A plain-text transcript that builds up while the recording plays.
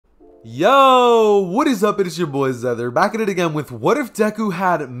Yo, what is up? It is your boy Zether, back at it again with what if Deku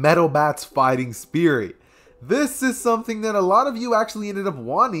had Metal Bat's fighting spirit? This is something that a lot of you actually ended up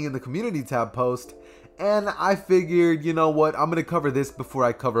wanting in the community tab post, and I figured, you know what, I'm going to cover this before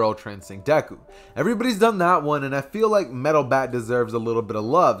I cover Ultra Instinct Deku. Everybody's done that one, and I feel like Metal Bat deserves a little bit of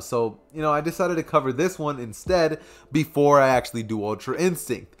love, so, you know, I decided to cover this one instead before I actually do Ultra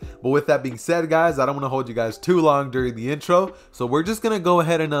Instinct. But with that being said, guys, I don't want to hold you guys too long during the intro, so we're just going to go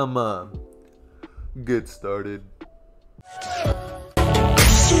ahead and get started.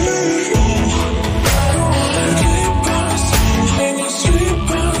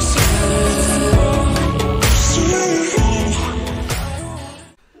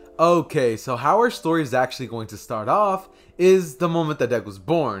 Okay, so how our story is actually going to start off is the moment that Deku was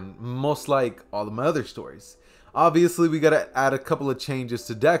born, most like all of my other stories. Obviously, we gotta add a couple of changes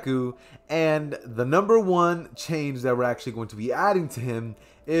to Deku, and the number one change that we're actually going to be adding to him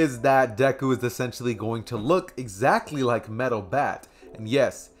is that Deku is essentially going to look exactly like Metal Bat. And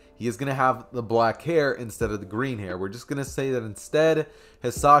yes, he is going to have the black hair instead of the green hair. We're just going to say that instead,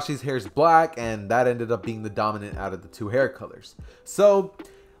 Hisashi's hair is black, and that ended up being the dominant out of the two hair colors. So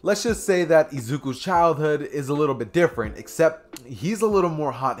let's just say that Izuku's childhood is a little bit different, except he's a little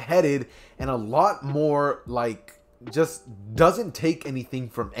more hot-headed and a lot more, like, just doesn't take anything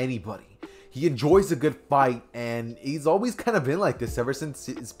from anybody. He enjoys a good fight, and he's always kind of been like this ever since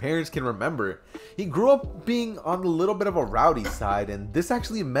his parents can remember. He grew up being on a little bit of a rowdy side, and this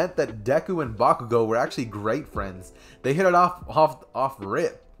actually meant that Deku and Bakugo were actually great friends. They hit it off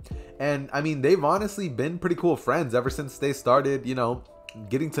rip. And, I mean, they've honestly been pretty cool friends ever since they started, you know,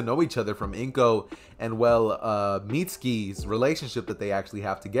 getting to know each other from Inko and, well, Mitsuki's relationship that they actually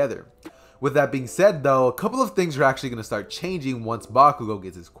have together. With that being said, though, a couple of things are actually going to start changing once Bakugo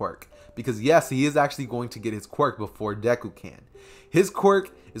gets his quirk. Because yes, he is actually going to get his quirk before Deku can. His quirk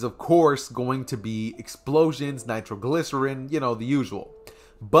is, of course, going to be explosions, nitroglycerin, you know, the usual.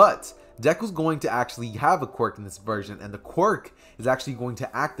 But Deku's going to actually have a quirk in this version, and the quirk is actually going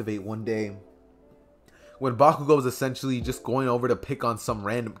to activate one day when Bakugo is essentially just going over to pick on some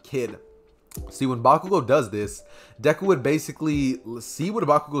random kid. See, when Bakugo does this, Deku would basically see what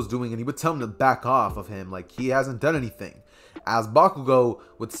Bakugo's doing, and he would tell him to back off of him, like he hasn't done anything. As Bakugo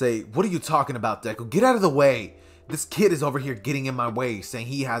would say, "What are you talking about, Deku? Get out of the way. This kid is over here getting in my way, saying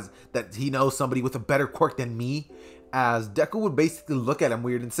he knows somebody with a better quirk than me." As Deku would basically look at him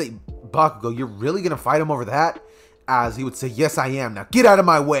weird and say, "Bakugo, you're really gonna fight him over that?" As he would say, "Yes, I am. Now get out of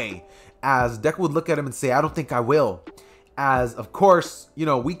my way." As Deku would look at him and say, "I don't think I will." As, of course, you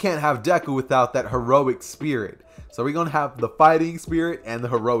know, we can't have Deku without that heroic spirit. So we're going to have the fighting spirit and the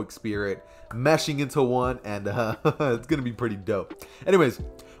heroic spirit meshing into one, and it's going to be pretty dope. Anyways,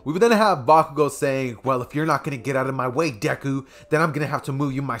 we would then have Bakugo saying, "Well, if you're not going to get out of my way, Deku, then I'm going to have to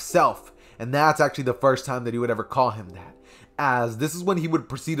move you myself." And that's actually the first time that he would ever call him that. As this is when he would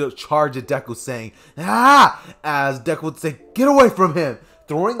proceed to charge at Deku saying, "Ah!" As Deku would say, "Get away from him,"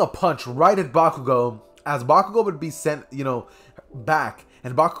 throwing a punch right at Bakugo. As Bakugo would be sent, you know, back,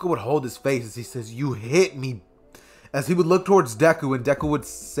 and Bakugo would hold his face as he says, "You hit me." As he would look towards Deku, and Deku would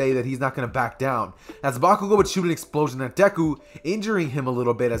say that he's not going to back down. As Bakugo would shoot an explosion at Deku, injuring him a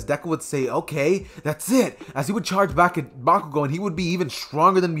little bit, as Deku would say, "Okay, that's it." As he would charge back at Bakugo, and he would be even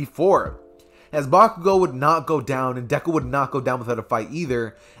stronger than before. As Bakugo would not go down, and Deku would not go down without a fight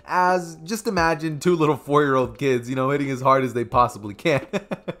either. As, just imagine two little 4-year-old kids, you know, hitting as hard as they possibly can.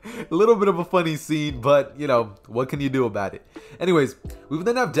 A little bit of a funny scene, but, you know, what can you do about it? Anyways, we would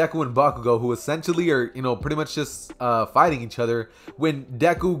then have Deku and Bakugo, who essentially are, you know, pretty much just fighting each other, when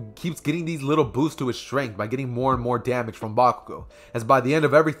Deku keeps getting these little boosts to his strength by getting more and more damage from Bakugo. As by the end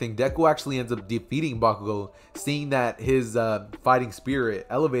of everything, Deku actually ends up defeating Bakugo, seeing that his fighting spirit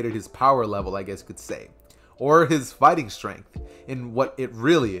elevated his power level, I guess you could say, or his fighting strength in what it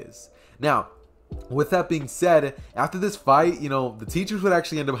really is. Now, with that being said, after this fight, you know, the teachers would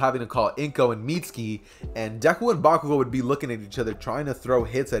actually end up having to call Inko and Mitsuki, and Deku and Bakugo would be looking at each other, trying to throw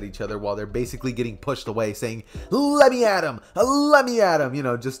hits at each other while they're basically getting pushed away, saying, "Let me at him, let me at him," you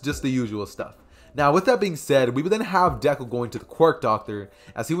know, just the usual stuff. Now, with that being said, we would then have Deku going to the quirk doctor,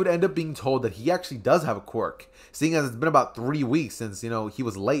 as he would end up being told that he actually does have a quirk, seeing as it's been about 3 weeks since, you know, he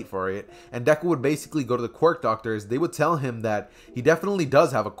was late for it. And Deku would basically go to the quirk doctors. They would tell him that he definitely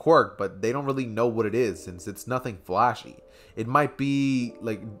does have a quirk, but they don't really know what it is, since it's nothing flashy. It might be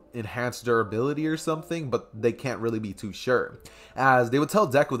like enhanced durability or something, but they can't really be too sure. As they would tell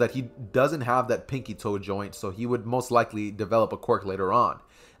Deku that he doesn't have that pinky toe joint, so he would most likely develop a quirk later on.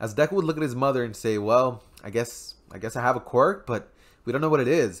 As Deku would look at his mother and say, "Well, I guess I have a quirk, but we don't know what it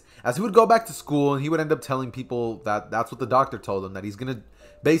is." As he would go back to school, and he would end up telling people that that's what the doctor told him, that he's gonna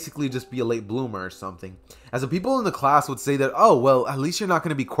basically just be a late bloomer or something. As the people in the class would say that, oh, well, at least you're not going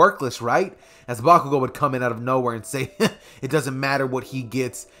to be quirkless, right? As Bakugo would come in out of nowhere and say, it doesn't matter what he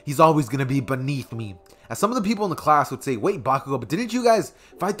gets, he's always going to be beneath me. As some of the people in the class would say, wait, Bakugo, but didn't you guys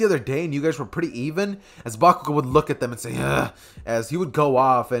fight the other day and you guys were pretty even? As Bakugo would look at them and say, ugh, as he would go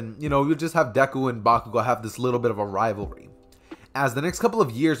off and, you know, you'd just have Deku and Bakugo have this little bit of a rivalry. As the next couple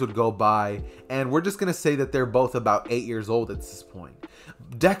of years would go by, and we're just going to say that they're both about 8 years old at this point.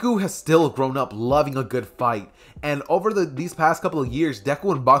 Deku has still grown up loving a good fight, and over these past couple of years,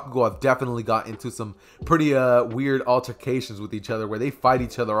 Deku and Bakugo have definitely got into some pretty weird altercations with each other where they fight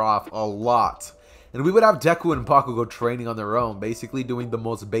each other off a lot. And we would have Deku and Bakugo training on their own, basically doing the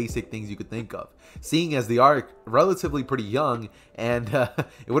most basic things you could think of. Seeing as they are relatively pretty young, and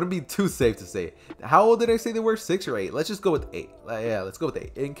it wouldn't be too safe to say. How old did I say they were? 6 or 8? Let's just go with 8. Yeah, let's go with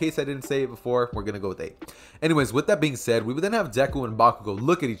 8. In case I didn't say it before, we're going to go with 8. Anyways, with that being said, we would then have Deku and Bakugo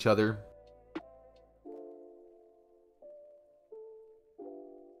look at each other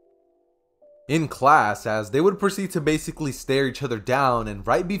in class, as they would proceed to basically stare each other down, and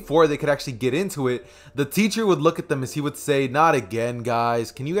right before they could actually get into it, the teacher would look at them as he would say, not again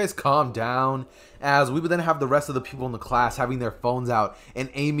guys, can you guys calm down? As we would then have the rest of the people in the class having their phones out and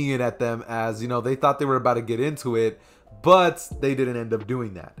aiming it at them, as you know, they thought they were about to get into it, but they didn't end up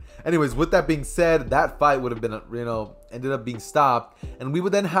doing that. Anyways, with that being said, that fight would have been, you know, ended up being stopped, and we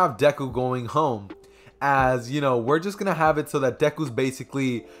would then have Deku going home. As, you know, we're just gonna have it so that Deku's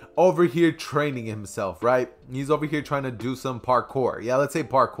basically over here training himself, right? He's over here trying to do some parkour. Yeah, let's say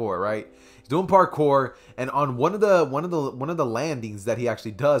parkour, right? He's doing parkour, and on one of the landings that he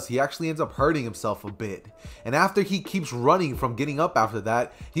actually does, he actually ends up hurting himself a bit. And after he keeps running from getting up after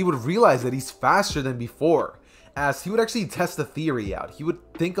that, he would realize that he's faster than before. As he would actually test the theory out. He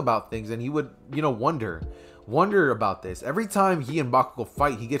would think about things, and he would, you know, wonder about this. Every time he and Bakugo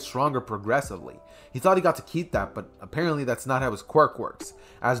fight, he gets stronger progressively. He thought he got to keep that, but apparently that's not how his quirk works.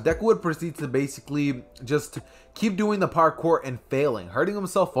 As Deku would proceed to basically just keep doing the parkour and failing, hurting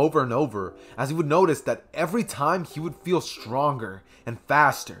himself over and over, as he would notice that every time he would feel stronger and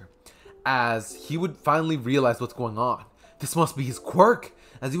faster, as he would finally realize what's going on. This must be his quirk.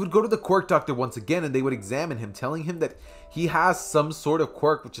 As he would go to the quirk doctor once again, and they would examine him, telling him that he has some sort of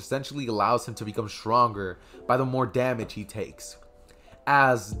quirk which essentially allows him to become stronger by the more damage he takes.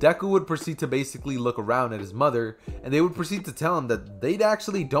 As Deku would proceed to basically look around at his mother, and they would proceed to tell him that they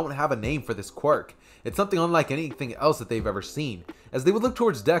actually don't have a name for this quirk. It's something unlike anything else that they've ever seen. As they would look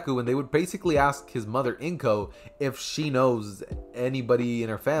towards Deku, and they would basically ask his mother, Inko, if she knows anybody in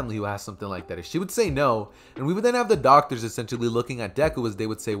her family who has something like that. If she would say no, and we would then have the doctors essentially looking at Deku, as they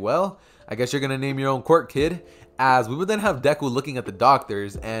would say, well, I guess you're gonna name your own quirk, kid. As we would then have Deku looking at the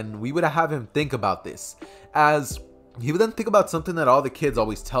doctors, and we would have him think about this. As he would then think about something that all the kids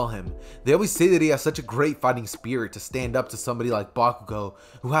always tell him. They always say that he has such a great fighting spirit to stand up to somebody like Bakugo,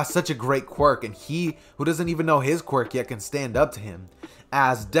 who has such a great quirk, and he, who doesn't even know his quirk yet, can stand up to him.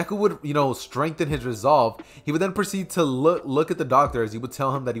 As Deku would, you know, strengthen his resolve, he would then proceed to look at the doctor, as he would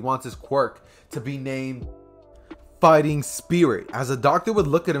tell him that he wants his quirk to be named Fighting Spirit. As the doctor would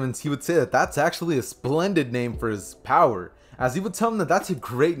look at him, and he would say that that's actually a splendid name for his power. As he would tell him that that's a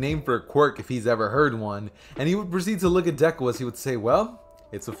great name for a quirk if he's ever heard one. And he would proceed to look at Deku, as he would say, well,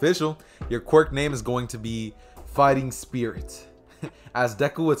 it's official. Your quirk name is going to be Fighting Spirit. As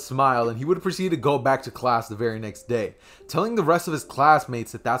Deku would smile, and he would proceed to go back to class the very next day, telling the rest of his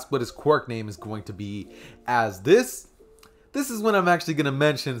classmates that that's what his quirk name is going to be. As this is when I'm actually going to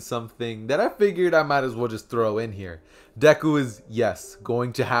mention something that I figured I might as well just throw in here. Deku is, yes,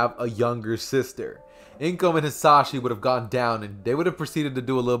 going to have a younger sister. Inko and Hisashi would have gone down, and they would have proceeded to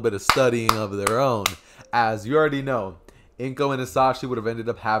do a little bit of studying of their own. As you already know, Inko and Hisashi would have ended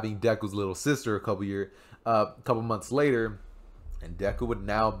up having Deku's little sister a couple months later, and Deku would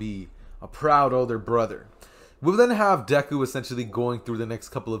now be a proud older brother. We'll then have Deku essentially going through the next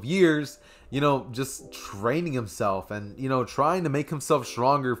couple of years, you know, just training himself and, you know, trying to make himself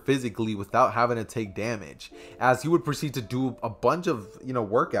stronger physically without having to take damage. As he would proceed to do a bunch of, you know,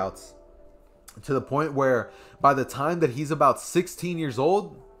 workouts, to the point where by the time that he's about 16 years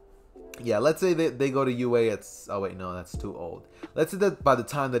old, yeah, let's say that they go to UA at, oh wait, no, that's too old. Let's say that by the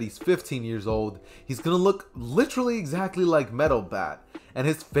time that he's 15 years old, he's gonna look literally exactly like Metal Bat. And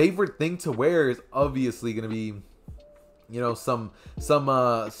his favorite thing to wear is obviously gonna be, you know, some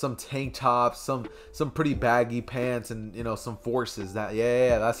tank tops, some pretty baggy pants, and, you know, some forces. That,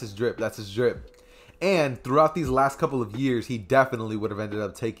 yeah, that's his drip, that's his drip. And throughout these last couple of years, he definitely would have ended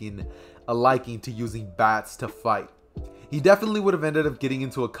up taking a liking to using bats to fight. he definitely would have ended up getting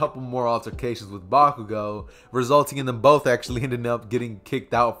into a couple more altercations with Bakugo, resulting in them both actually ending up getting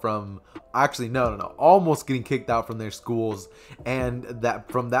kicked out from, actually no, almost getting kicked out from their schools, and that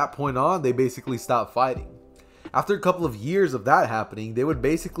from that point on, they basically stopped fighting. After a couple of years of that happening, they would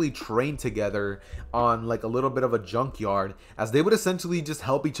basically train together on like a little bit of a junkyard, as they would essentially just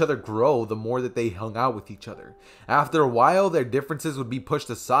help each other grow the more that they hung out with each other. After a while, their differences would be pushed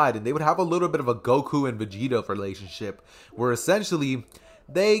aside and they would have a little bit of a Goku and Vegeta relationship, where essentially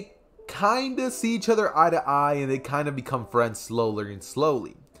they kind of see each other eye to eye and they kind of become friends slowly and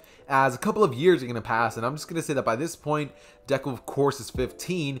slowly. As a couple of years are going to pass, and I'm just going to say that by this point, Deku of course is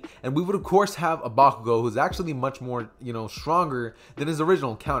 15, and we would of course have a Bakugo who's actually much more, stronger than his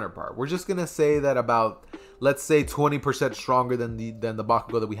original counterpart. We're just going to say that about, let's say 20% stronger than the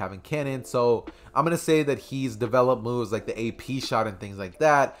Bakugo that we have in canon. So I'm going to say that he's developed moves like the AP shot and things like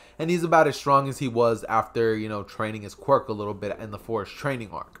that, and he's about as strong as he was after, training his quirk a little bit in the Forest training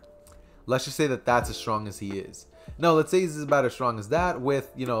arc. Let's just say that that's as strong as he is. No, let's say he's about as strong as that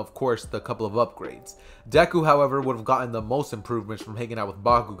with, of course, the couple of upgrades. Deku, however, would have gotten the most improvements from hanging out with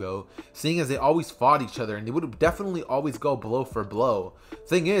Bakugo, seeing as they always fought each other and they would definitely always go blow for blow.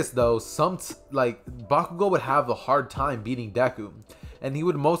 Thing is, though, Bakugo would have a hard time beating Deku, and he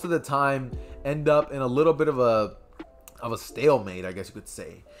would most of the time end up in a little bit of a stalemate, I guess you could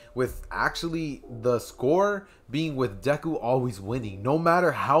say, with actually the score being with Deku always winning. No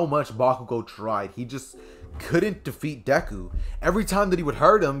matter how much Bakugo tried, he just couldn't defeat Deku. Every time that he would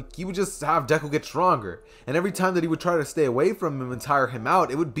hurt him, he would just have Deku get stronger, and every time that he would try to stay away from him and tire him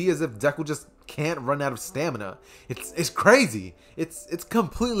out, it would be as if Deku just can't run out of stamina. It's crazy. It's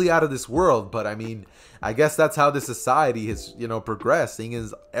completely out of this world. But I mean, I guess that's how the society has progressed, seeing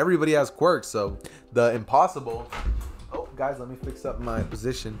as everybody has quirks. So the impossible, oh guys, let me fix up my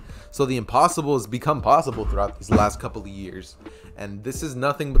position. So the impossible has become possible throughout these last couple of years, and this is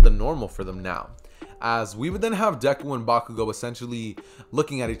nothing but the normal for them now. As we would then have Deku and Bakugo essentially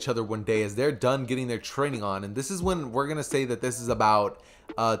looking at each other one day as they're done getting their training on, and this is when we're gonna say that this is about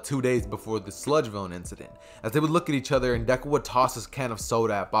 2 days before the Sludgevone incident, as they would look at each other and Deku would toss his can of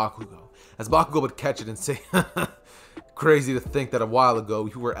soda at Bakugo, as Bakugo would catch it and say, crazy to think that a while ago we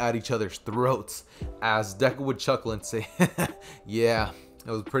were at each other's throats, as Deku would chuckle and say, yeah,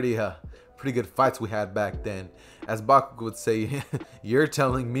 it was pretty good fights we had back then. As Bakugo would say, you're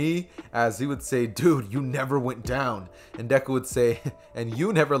telling me? As he would say, dude, you never went down. And Deku would say, and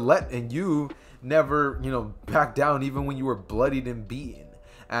you never backed down even when you were bloodied and beaten.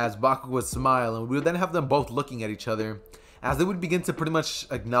 As Bakugo would smile, and we would then have them both looking at each other, as they would begin to pretty much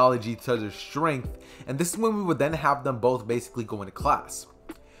acknowledge each other's strength. And this is when we would then have them both basically go into class.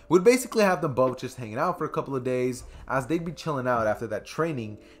 We'd basically have them both just hanging out for a couple of days, as they'd be chilling out after that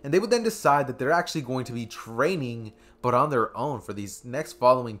training, and they would then decide that they're actually going to be training but on their own for these next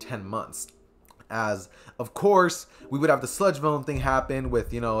following 10 months. As of course we would have the Sludgevone thing happen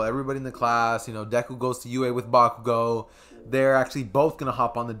with everybody in the class. Deku goes to UA with Bakugo. They're actually both gonna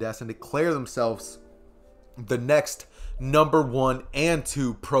hop on the desk and declare themselves the next #1 and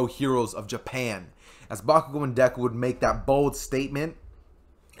 2 pro heroes of Japan, as Bakugo and Deku would make that bold statement.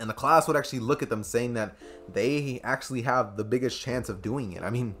 And the class would actually look at them saying that they actually have the biggest chance of doing it.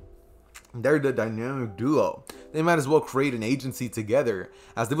 I mean, they're the dynamic duo. They might as well create an agency together,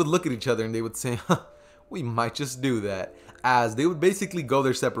 as they would look at each other and they would say, huh, we might just do that. As they would basically go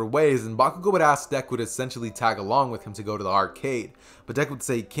their separate ways, and Bakugo would ask Deku to essentially tag along with him to go to the arcade. But Deku would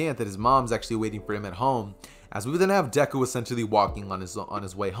say he can't, that his mom's actually waiting for him at home. As we would then have Deku essentially walking on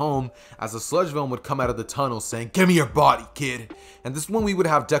his way home, as the Sludgevone would come out of the tunnel saying, give me your body, kid. And this one we would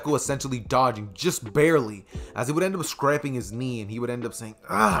have Deku essentially dodging just barely, as he would end up scraping his knee and he would end up saying,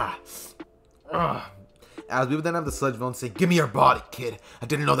 ah. As we would then have the Sludgevone say, give me your body, kid. I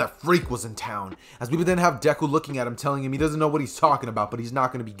didn't know that freak was in town. As we would then have Deku looking at him, telling him he doesn't know what he's talking about, but he's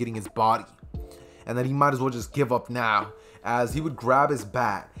not going to be getting his body. And that he might as well just give up now. As he would grab his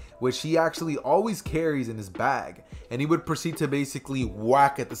bat, which he actually always carries in his bag, and he would proceed to basically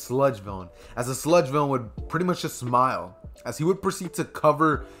whack at the Sludgevone, as the Sludgevone would pretty much just smile, as he would proceed to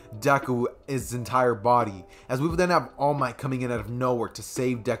cover Deku his entire body, as we would then have All Might coming in out of nowhere to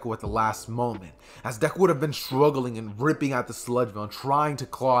save Deku at the last moment, as Deku would have been struggling and ripping at the Sludgevone, trying to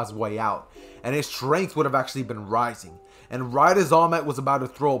claw his way out, and his strength would have actually been rising. And right as All Might was about to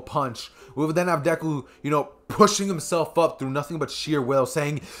throw a punch, we would then have Deku, pushing himself up through nothing but sheer will,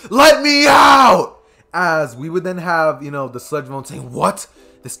 saying, let me out! As we would then have, the Sludgevone saying, what?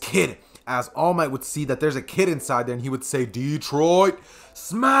 This kid. As All Might would see that there's a kid inside there, and he would say, Detroit,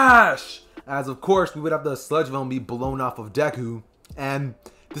 smash! As of course, we would have the Sludgevone be blown off of Deku, and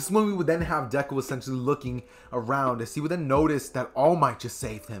This is when we would then have Deku essentially looking around as he would then notice that All Might just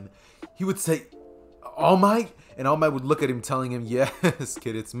saved him. He would say, All Might? And All Might would look at him telling him, yes,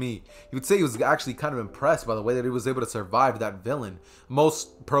 kid, it's me. He would say he was actually kind of impressed by the way that he was able to survive that villain.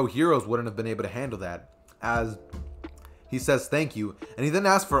 Most pro heroes wouldn't have been able to handle that. As he says thank you, and he then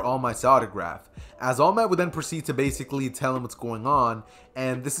asks for All Might's autograph. As All Might would then proceed to basically tell him what's going on,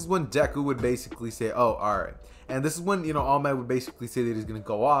 and this is when Deku would basically say, oh, alright. And this is when, you know, All Might would basically say that he's going to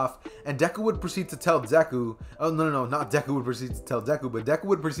go off, and Deku would proceed to tell Deku, oh, no, not Deku would proceed to tell Deku, but Deku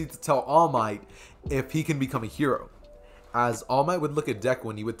would proceed to tell All Might if he can become a hero. As All Might would look at Deku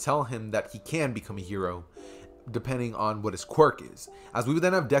and he would tell him that he can become a hero, depending on what his quirk is. As we would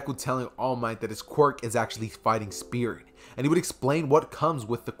then have Deku telling All Might that his quirk is actually fighting spirit, and he would explain what comes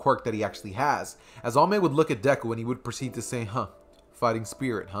with the quirk that he actually has. As All Might would look at Deku and he would proceed to say, fighting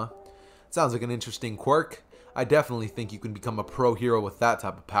spirit, huh? Sounds like an interesting quirk. I definitely think you can become a pro hero with that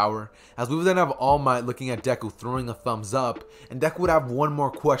type of power. As we would then have All Might looking at Deku throwing a thumbs up, and Deku would have one more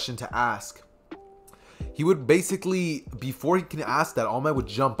question to ask. He would basically, before he can ask that, All Might would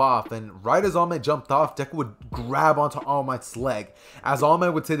jump off, and right as All Might jumped off, Deku would grab onto All Might's leg. As All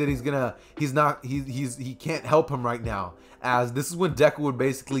Might would say that he can't help him right now. As this is when Deku would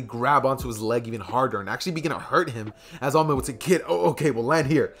basically grab onto his leg even harder and actually begin to hurt him. As All Might would say, kid, oh, okay, we'll land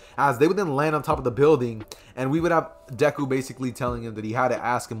here. As they would then land on top of the building, and we would have Deku basically telling him that he had to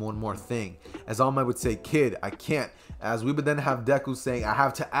ask him one more thing. As All Might would say, kid, I can't. As we would then have Deku saying, I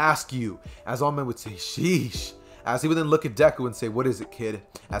have to ask you. As All Might would say, sheesh. As he would then look at Deku and say, what is it, kid?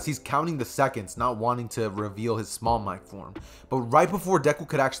 As he's counting the seconds, not wanting to reveal his small mic form. But right before Deku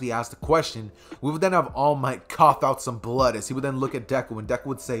could actually ask the question, we would then have All Might cough out some blood. As he would then look at Deku and Deku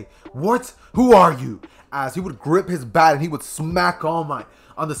would say, what? Who are you? As he would grip his bat and he would smack All Might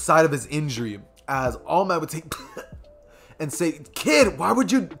on the side of his injury. As All Might would take and say, kid, why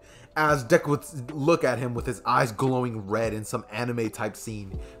would you... As Deku would look at him with his eyes glowing red in some anime type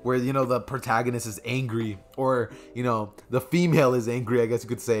scene where, you know, the protagonist is angry, or, you know, the female is angry, I guess you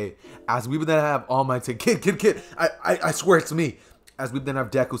could say. As we would then have All Might say, kid, I swear it's me. As we would then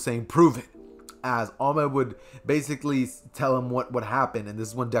have Deku saying, prove it. As All Might would basically tell him what happened, and this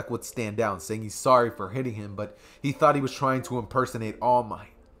is when Deku would stand down saying he's sorry for hitting him, but he thought he was trying to impersonate All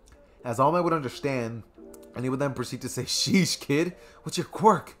Might. As All Might would understand, and he would then proceed to say, sheesh, kid, what's your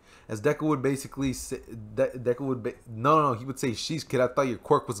quirk? As Deku would basically say, he would say, sheesh, kid, I thought your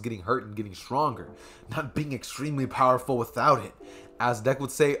quirk was getting hurt and getting stronger, not being extremely powerful without it. As Deku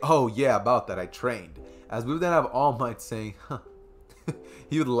would say, oh yeah, about that, I trained. As we would then have All Might saying,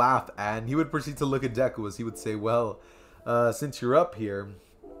 he would laugh, and he would proceed to look at Deku as he would say, well, since you're up here,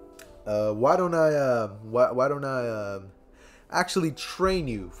 why don't I actually train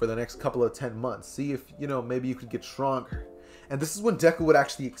you for the next couple of 10 months, see if, you know, maybe you could get stronger. And this is when Deku would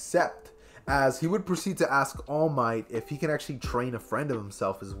actually accept, as he would proceed to ask All Might if he can actually train a friend of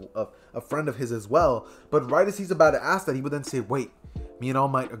himself, a friend of his as well. But right as he's about to ask that, he would then say, wait, me and All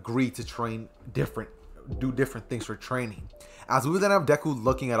Might agree to train do different things for training. As we would then have Deku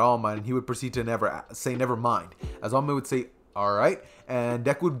looking at All Might, and he would proceed to never mind. As All Might would say, alright, and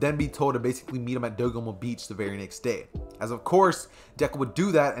Deku would then be told to basically meet him at Dogomo Beach the very next day. As of course, Deku would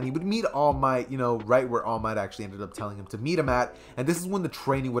do that, and he would meet All Might, you know, right where All Might actually ended up telling him to meet him at, and this is when the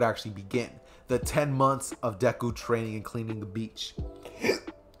training would actually begin. The 10 months of Deku training and cleaning the beach.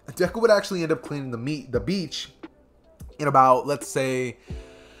 Deku would actually end up cleaning the beach in about, let's say,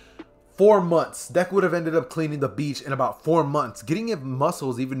 4 months. Deku would have ended up cleaning the beach in about 4 months, getting his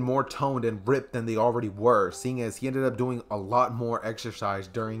muscles even more toned and ripped than they already were, seeing as he ended up doing a lot more exercise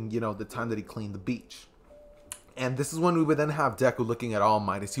during, you know, the time that he cleaned the beach. And this is when we would then have Deku looking at All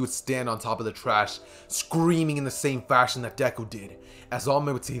Might as he would stand on top of the trash, screaming in the same fashion that Deku did. As All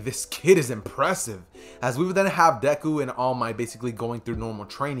Might would say, this kid is impressive. As we would then have Deku and All Might basically going through normal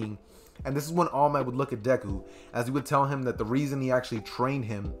training. And this is when All Might would look at Deku, as he would tell him that the reason he actually trained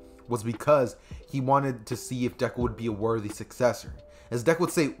him was because he wanted to see if Deku would be a worthy successor. As Deku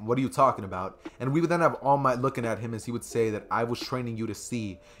would say, what are you talking about? And we would then have All Might looking at him as he would say that I was training you to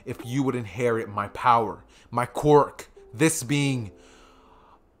see if you would inherit my power, my quirk, this being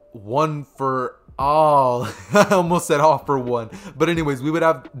one for all. I almost said all for one. But anyways, we would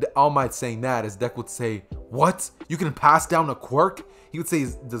have All Might saying that as Deku would say, what? You can pass down a quirk? He would say,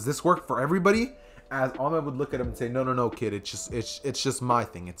 does this work for everybody? As All Might would look at him and say, no, kid, it's just my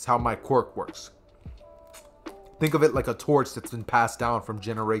thing. It's how my quirk works. Think of it like a torch that's been passed down from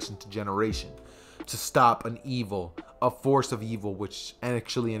generation to generation to stop an evil, a force of evil, which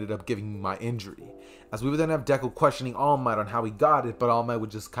actually ended up giving me my injury. As we would then have Deku questioning All Might on how he got it, but All Might would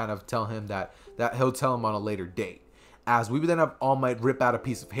just kind of tell him that he'll tell him on a later date. as we would then have All Might rip out a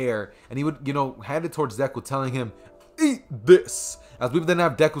piece of hair, and he would, you know, hand it towards Deku, telling him, "Eat this." As we would then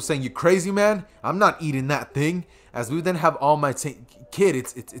have Deku saying, "You crazy, man? I'm not eating that thing." As we would then have All Might saying, "Kid,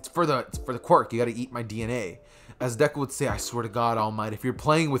 it's for the quirk. You gotta eat my DNA." As Deku would say, "I swear to God, All Might, if you're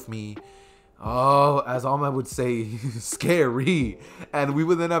playing with me." Oh, as All Might would say, "Scary." And we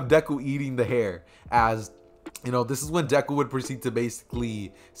would then have Deku eating the hair, as, you know, this is when Deku would proceed to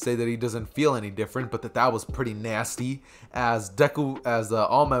basically say that he doesn't feel any different, but that was pretty nasty. As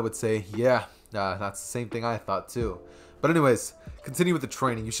All Might would say, "Yeah, that's the same thing I thought too." But anyways, continue with the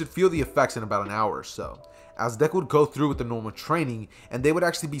training. You should feel the effects in about an hour or so. As Deku would go through with the normal training, and they would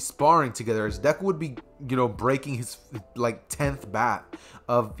actually be sparring together, as Deku would be, you know, breaking his like 10th bat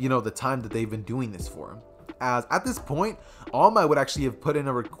of, you know, the time that they've been doing this for him. As at this point, All Might would actually have put in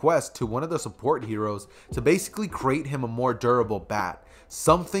a request to one of the support heroes to basically create him a more durable bat,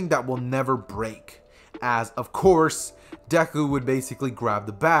 something that will never break. As of course, Deku would basically grab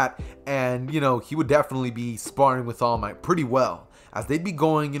the bat, and, you know, he would definitely be sparring with All Might pretty well, as they'd be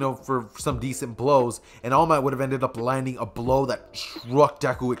going, you know, for some decent blows, and All Might would have ended up landing a blow that struck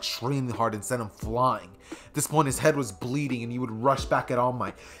Deku extremely hard and sent him flying. At this point, his head was bleeding, and he would rush back at All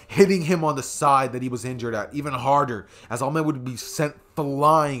Might, hitting him on the side that he was injured at even harder, as All Might would be sent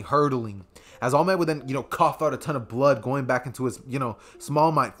flying, hurtling. As All Might would then, you know, cough out a ton of blood, going back into his, you know,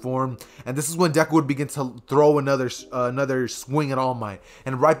 Small Might form. And this is when Deku would begin to throw another swing at All Might.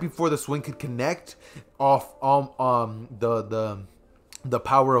 And right before the swing could connect, off the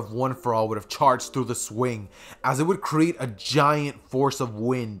power of One For All would have charged through the swing, as it would create a giant force of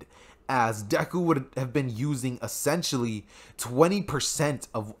wind, as Deku would have been using essentially 20%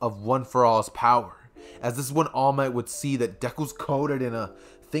 of One For All's power. As this is when All Might would see that Deku's coated in a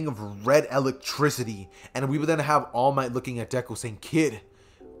thing of red electricity, and we would then have All Might looking at Deku saying, "Kid,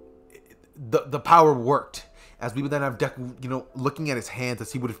 the power worked." As we would then have Deku, you know, looking at his hands,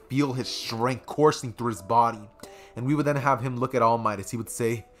 as he would feel his strength coursing through his body. And we would then have him look at All Might, as he would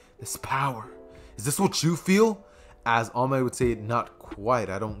say, "This power, is this what you feel?" As All Might would say, "Not quite,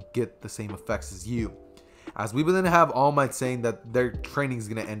 I don't get the same effects as you." As we would then have All Might saying that their training is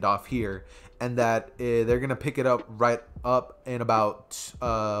going to end off here, and that they're going to pick it up right up in about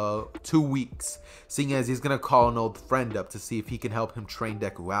 2 weeks, seeing as he's going to call an old friend up to see if he can help him train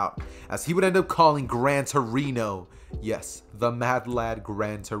Deku out, as he would end up calling Gran Torino. Yes, the mad lad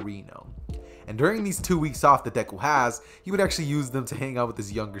Gran Torino. And during these 2 weeks off that Deku has, he would actually use them to hang out with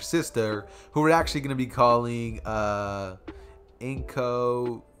his younger sister, who we're actually going to be calling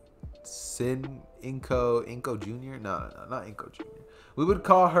Inko Jr.? No, not Inko Jr. We would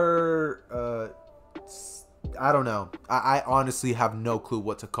call her, I don't know. I honestly have no clue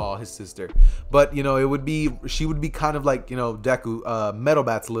what to call his sister. But, you know, she would be kind of like, you know, Deku, Metal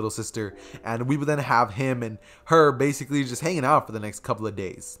Bat's little sister. And we would then have him and her basically just hanging out for the next couple of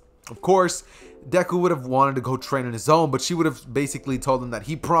days. Of course, Deku would have wanted to go train on his own, but she would have basically told him that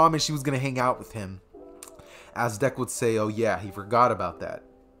he promised she was going to hang out with him. As Deku would say, "Oh yeah, he forgot about that."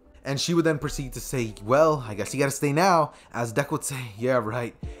 And she would then proceed to say, "Well, I guess you gotta stay now." As Deku would say, "Yeah,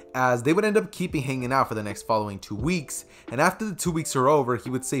 right." As they would end up keeping hanging out for the next following 2 weeks. And after the 2 weeks are over,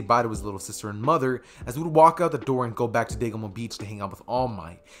 he would say bye to his little sister and mother, as he would walk out the door and go back to Degamo Beach to hang out with All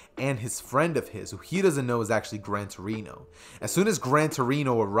Might and his friend of his, who he doesn't know is actually Gran Torino. As soon as Gran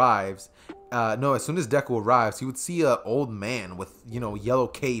Torino arrives, as soon as Deku arrives, he would see an old man with, you know, yellow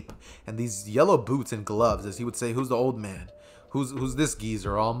cape and these yellow boots and gloves, as he would say, "Who's the old man? Who's this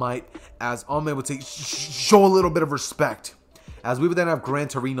geezer, All Might?" As All Might would say, "Show a little bit of respect." As we would then have Gran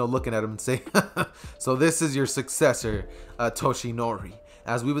Torino looking at him and say, "So this is your successor, Toshinori."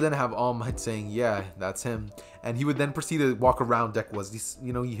 As we would then have All Might saying, "Yeah, that's him." And he would then proceed to walk around Deku, as he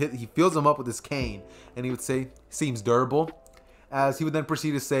fills him up with his cane, and he would say, "Seems durable." As he would then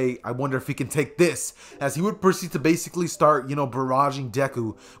proceed to say, "I wonder if he can take this." As he would proceed to basically start, you know, barraging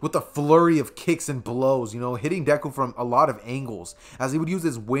Deku with a flurry of kicks and blows, you know, hitting Deku from a lot of angles. As he would use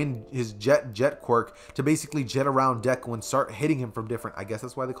his jet quirk to basically jet around Deku and start hitting him from different, I guess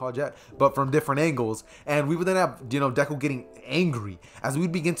that's why they call it jet, but from different angles. And we would then have, you know, Deku getting angry, as we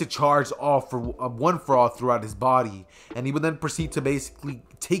would begin to charge off for One For All throughout his body. And he would then proceed to basically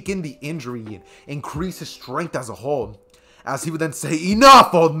take in the injury and increase his strength as a whole. As he would then say,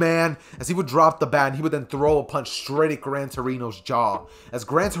 "Enough, old man!" As he would drop the bat, and he would then throw a punch straight at Gran Torino's jaw. As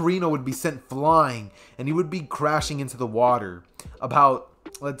Gran Torino would be sent flying, and he would be crashing into the water about,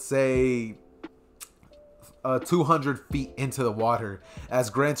 let's say, 200 feet into the water, as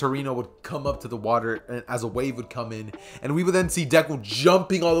Gran Torino would come up to the water and as a wave would come in, and we would then see Deku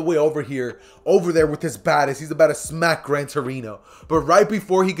jumping all the way over there with his bat as he's about to smack Gran Torino. But right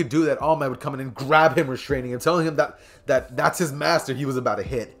before he could do that, All Might would come in and grab him, restraining him, telling him that's his master he was about to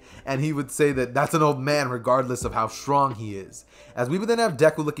hit. And he would say that that's an old man regardless of how strong he is. As we would then have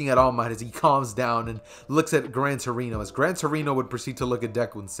Deku looking at All Might as he calms down and looks at Gran Torino, as Gran Torino would proceed to look at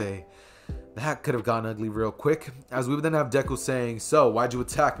Deku and say, that could have gone ugly real quick. As we would then have Deku saying, so why'd you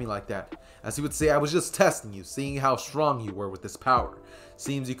attack me like that? As he would say, I was just testing you, seeing how strong you were with this power.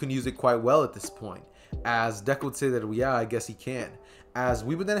 Seems you can use it quite well at this point. As Deku would say that, well, yeah, I guess he can. As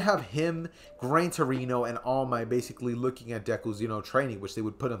we would then have him, Gran Torino, and All Might basically looking at Deku's, training, which they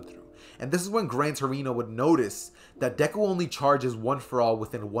would put him through. And this is when Gran Torino would notice that Deku only charges one for all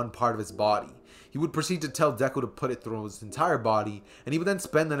within one part of his body. He would proceed to tell Deku to put it through his entire body, and he would then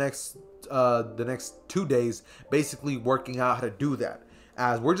spend the next 2 days basically working out how to do that.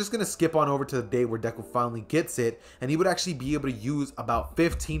 As we're just going to skip on over to the day where Deku finally gets it, and he would actually be able to use about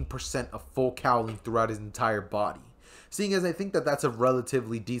 15% of full cowling throughout his entire body. Seeing as I think that that's a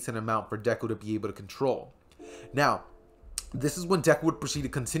relatively decent amount for Deku to be able to control. Now, this is when Deku would proceed to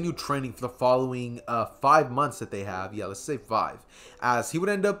continue training for the following 5 months that they have. Yeah, let's say 5. As he would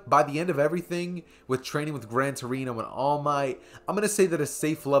end up, by the end of everything, with training with Gran Torino and All Might, I'm going to say that a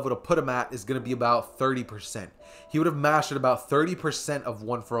safe level to put him at is going to be about 30%. He would have mastered about 30% of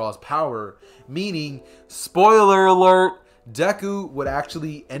One For All's power, meaning, spoiler alert, Deku would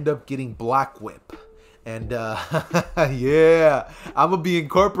actually end up getting Black Whip. And yeah, I'm gonna be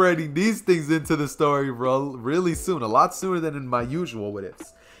incorporating these things into the story really soon, a lot sooner than in my usual what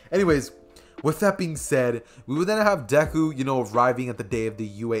ifs. Anyways, with that being said, we would then have Deku, arriving at the day of the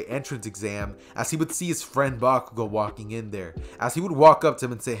UA entrance exam, as he would see his friend Bakugo walking in there. As he would walk up to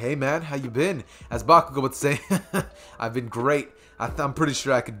him and say, hey man, how you been? As Bakugo would say, I've been great. I'm pretty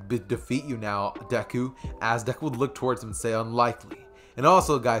sure I could defeat you now, Deku. As Deku would look towards him and say, unlikely. And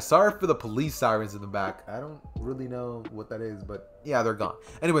also, guys, sorry for the police sirens in the back. I don't really know what that is, but yeah, they're gone.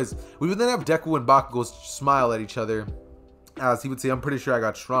 Anyways, we would then have Deku and Bakugo smile at each other, as he would say, I'm pretty sure I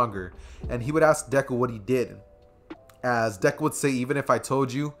got stronger. And he would ask Deku what he did. As Deku would say, even if I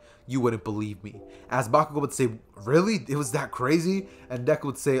told you, you wouldn't believe me. As Bakugo would say, really? It was that crazy? And Deku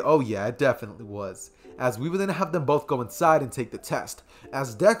would say, oh yeah, it definitely was. As we would then have them both go inside and take the test.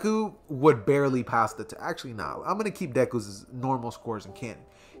 As Deku would barely pass the test. Actually, no. I'm going to keep Deku's normal scores in canon.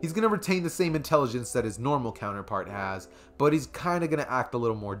 He's going to retain the same intelligence that his normal counterpart has, but he's kind of going to act a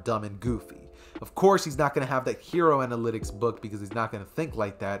little more dumb and goofy. Of course, he's not going to have that hero analytics book because he's not going to think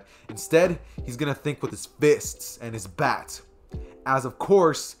like that. Instead, he's going to think with his fists and his bat. As of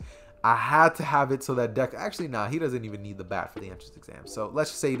course, I had to have it so that Deku, actually nah, he doesn't even need the bat for the entrance exam. So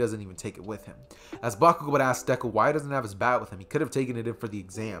let's just say he doesn't even take it with him. As Bakugo would ask Deku why he doesn't have his bat with him. He could have taken it in for the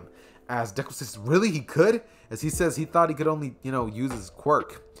exam. As Deku says, really, he could? As he says he thought he could only, use his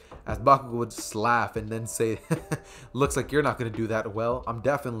quirk. As Bakugo would just laugh and then say, looks like you're not going to do that well. I'm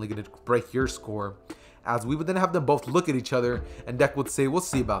definitely going to break your score. As we would then have them both look at each other, and Deku would say, we'll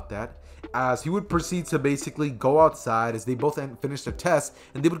see about that. As he would proceed to basically go outside as they both finish their test,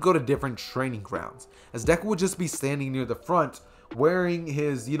 and they would go to different training grounds. As Deku would just be standing near the front, wearing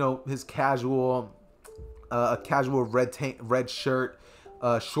his, his casual, casual red shirt,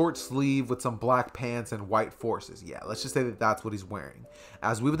 short sleeve with some black pants and white forces. Yeah, let's just say that that's what he's wearing.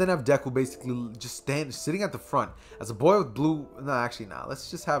 As we would then have Deku basically just sitting at the front as a boy with blue. No, actually, nah.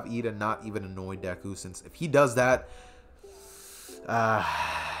 Let's just have Ida not even annoy Deku, since if he does that,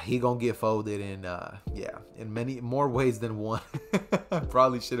 he gonna get folded in yeah, in many more ways than one. I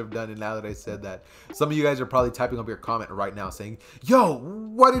probably should have done it now that I said that. Some of you guys are probably typing up your comment right now saying, yo,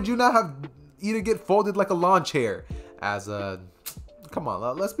 why did you not have Ida get folded like a lawn chair? As come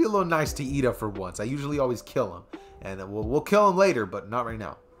on, let's be a little nice to Ida for once. I usually always kill him, and we'll kill him later, but not right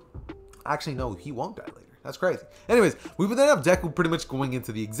now. Actually, no, he won't die later. That's crazy. Anyways, we would then have Deku pretty much going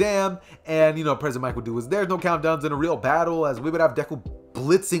into the exam, and President Mike would do his there's no countdowns in a real battle, as we would have Deku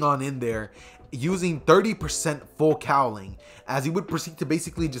blitzing on in there, using 30% full cowling, as he would proceed to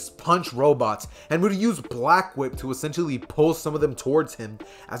basically just punch robots, and would use Black Whip to essentially pull some of them towards him,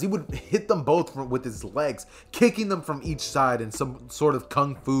 as he would hit them both with his legs, kicking them from each side in some sort of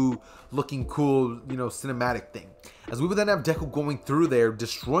kung fu looking cool, cinematic thing. As we would then have Deku going through there,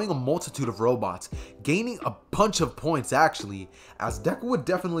 destroying a multitude of robots, gaining a bunch of points actually, as Deku would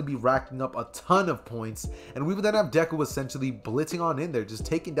definitely be racking up a ton of points, and we would then have Deku essentially blitzing on in there, just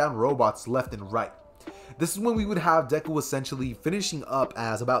taking down robots left and right. This is when we would have Deku essentially finishing up,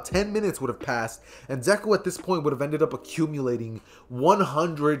 as about 10 minutes would have passed, and Deku at this point would have ended up accumulating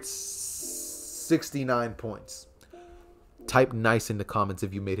 160 69 points. Type nice in the comments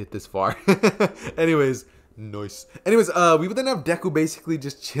if you made it this far. Anyways, nice. Anyways, we would then have Deku basically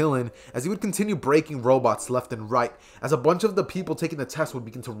just chilling as he would continue breaking robots left and right, as a bunch of the people taking the test would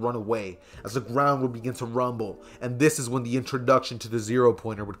begin to run away, as the ground would begin to rumble, and this is when the introduction to the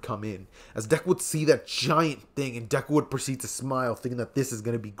 0-pointer would come in, as Deku would see that giant thing, and Deku would proceed to smile, thinking that this is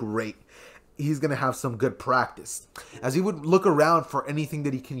going to be great. He's going to have some good practice, as he would look around for anything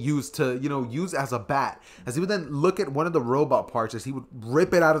that he can use to, use as a bat, as he would then look at one of the robot parts, as he would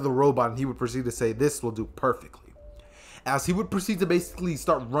rip it out of the robot, and he would proceed to say, this will do perfectly. As he would proceed to basically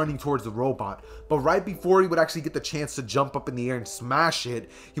start running towards the robot, but right before he would actually get the chance to jump up in the air and smash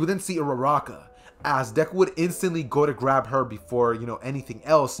it, he would then see Uraraka, as Deku would instantly go to grab her before, anything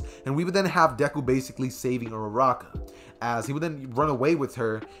else, and we would then have Deku basically saving Uraraka, as he would then run away with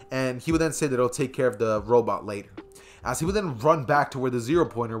her, and he would then say that he'll take care of the robot later. As he would then run back to where the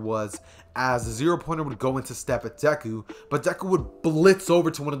 0-pointer was, as the 0-pointer would go into step at Deku, but Deku would blitz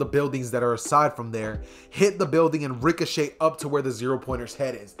over to one of the buildings that are aside from there, hit the building and ricochet up to where the 0-pointer's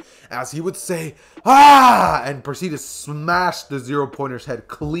head is, as he would say, ah, and proceed to smash the 0-pointer's head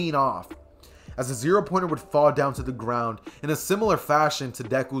clean off, as the 0-pointer would fall down to the ground in a similar fashion to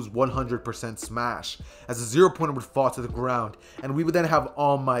Deku's 100% smash, as the 0-pointer would fall to the ground, and we would then have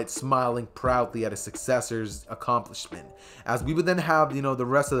All Might smiling proudly at his successor's accomplishment, as we would then have, the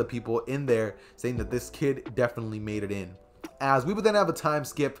rest of the people in there saying that this kid definitely made it in. As we would then have a time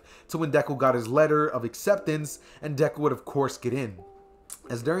skip to when Deku got his letter of acceptance, and Deku would of course get in.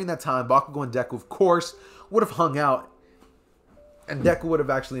 As during that time, Bakugo and Deku of course would have hung out, and Deku would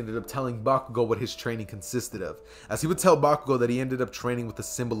have actually ended up telling Bakugo what his training consisted of, as he would tell Bakugo that he ended up training with the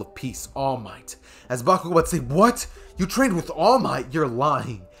symbol of peace, All Might. As Bakugo would say, what? You trained with All Might? You're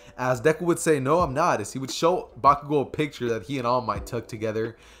lying. As Deku would say, no, I'm not, as he would show Bakugo a picture that he and All Might took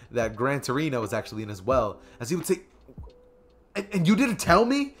together that Gran Torino was actually in as well. As he would say, and you didn't tell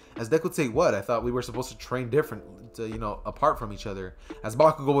me? As Deku would say, what? I thought we were supposed to train different, apart from each other. As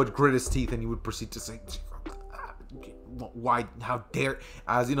Bakugo would grit his teeth and he would proceed to say, why, how dare,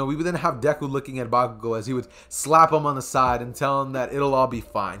 as we would then have Deku looking at Bakugo as he would slap him on the side and tell him that it'll all be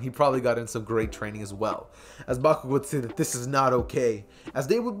fine. He probably got in some great training as well, as Bakugo would say that this is not okay, as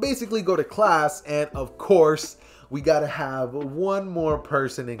they would basically go to class, and of course we gotta have one more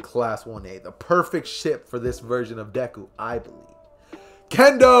person in class 1A, the perfect ship for this version of Deku, I believe.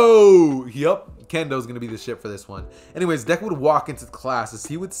 Kendo! Yup, Kendo's gonna be the ship for this one. Anyways, Deku would walk into the class as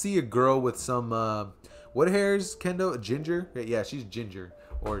he would see a girl with some what hair is Kendo? Ginger? Yeah, she's ginger.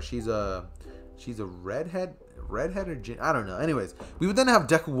 Or she's a redhead or ginger? I don't know. Anyways, we would then have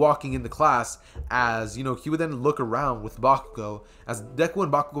Deku walking in the class as, he would then look around with Bakugo, as Deku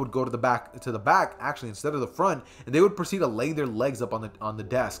and Bakugo would go to the back actually instead of the front, and they would proceed to lay their legs up on the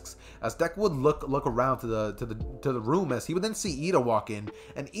desks, as Deku would look around to the room, as he would then see Ida walk in,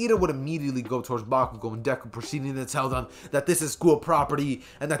 and Ida would immediately go towards Bakugo, and Deku proceeding to tell them that this is school property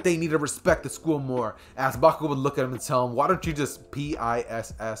and that they need to respect the school more, as Bakugo would look at him and tell him, why don't you just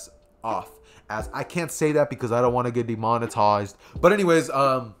PISS off? As I can't say that because I don't want to get demonetized. But anyways,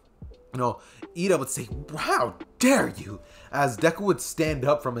 Ida would say, how dare you? As Deku would stand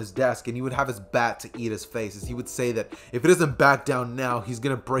up from his desk and he would have his bat to Ida's face, as he would say that if it doesn't back down now, he's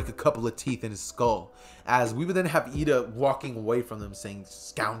going to break a couple of teeth in his skull. As we would then have Ida walking away from them saying,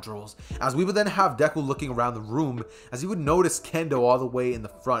 scoundrels. As we would then have Deku looking around the room, as he would notice Kendo all the way in the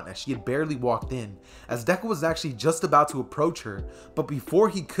front as she had barely walked in. As Deku was actually just about to approach her, but before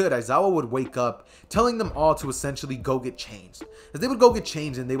he could, Aizawa would wake up, telling them all to essentially go get changed. As they would go get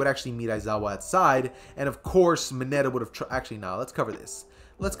changed and they would actually meet Aizawa outside, and of course Mineta would have actually, now let's cover this.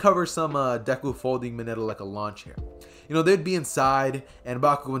 Let's cover some Deku folding Mineta like a lawn chair. They'd be inside, and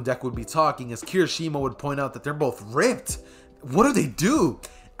Bakugo and Deku would be talking, as Kirishima would point out that they're both ripped. What do they do?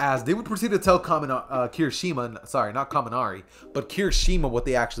 As they would proceed to tell Kirishima, sorry, not Kaminari, but Kirishima what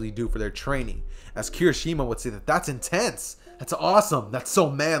they actually do for their training. As Kirishima would say that that's intense, that's awesome, that's so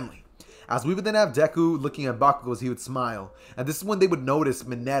manly. As we would then have Deku looking at Bakugo as he would smile, and this is when they would notice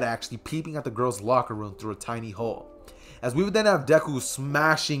Mineta actually peeping at the girls' locker room through a tiny hole. As we would then have Deku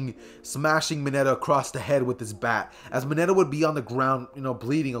smashing Mineta across the head with his bat, as Mineta would be on the ground,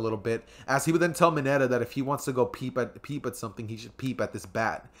 bleeding a little bit, as he would then tell Mineta that if he wants to go peep at something, he should peep at this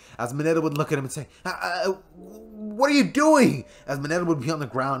bat. As Mineta would look at him and say, what are you doing? As Mineta would be on the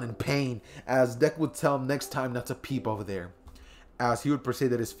ground in pain, as Deku would tell him next time not to peep over there. As he would proceed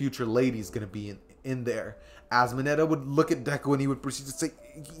that his future lady is going to be in there. As Mineta would look at Deku and he would proceed to say,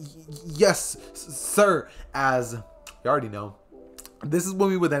 yes, sir, as... You already know. This is when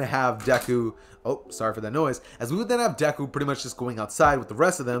we would then have Deku Oh, sorry for that noise. As we would then have Deku pretty much just going outside with the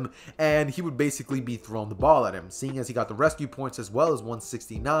rest of them, and he would basically be throwing the ball at him, seeing as he got the rescue points as well as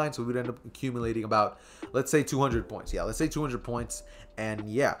 169, so we would end up accumulating about, let's say 200 points. Yeah, let's say 200 points, and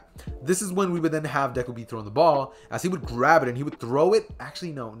yeah. This is when we would then have Deku be throwing the ball, as he would grab it and he would throw it.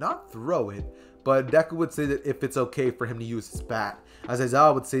 Actually, no, not throw it, but Deku would say that if it's okay for him to use his bat. As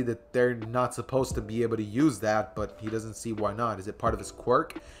Aizawa would say that they're not supposed to be able to use that, but he doesn't see why not. Is it part of his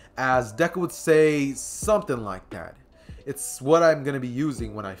quirk? As Deku would say something like that. It's what I'm going to be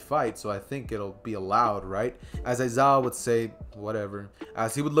using when I fight, so I think it'll be allowed, right? As Aizawa would say, whatever.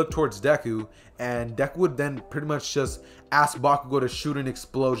 As he would look towards Deku, and Deku would then pretty much just ask Bakugo to shoot an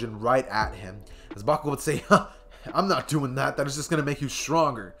explosion right at him. As Bakugo would say, huh, I'm not doing that. That is just going to make you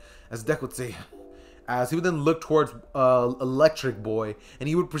stronger. As Deku would say, as he would then look towards Electric Boy, and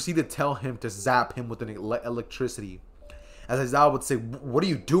he would proceed to tell him to zap him with an electricity. As Aizawa would say, what are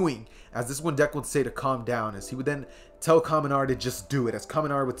you doing? As this one, Deku would say to calm down, as he would then tell Kaminari to just do it. As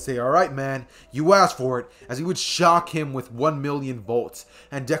Kaminari would say, alright man, you asked for it. As he would shock him with 1,000,000 volts,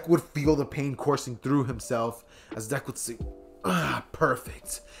 and Deku would feel the pain coursing through himself. As Deku would say, ah,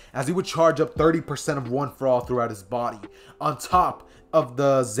 perfect. As he would charge up 30% of One For All throughout his body, on top of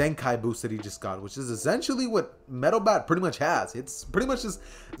the Zenkai boost that he just got, which is essentially what Metal Bat pretty much has. It's pretty much just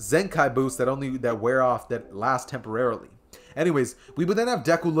Zenkai boosts that wear off, that last temporarily. Anyways, we would then have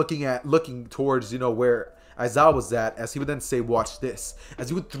Deku looking towards, you know, where Aizawa was at, as he would then say, watch this. As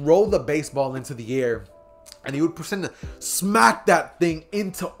he would throw the baseball into the air, and he would pretend to smack that thing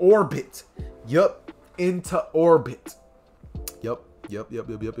into orbit. Yup, into orbit. Yup.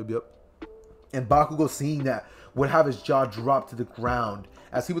 And Bakugo, seeing that, would have his jaw drop to the ground,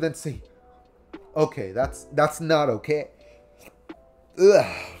 as he would then say, okay, that's not okay.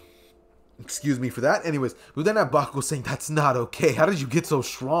 Ugh. Excuse me for that. Anyways, we then have Bakugo saying, that's not okay. How did you get so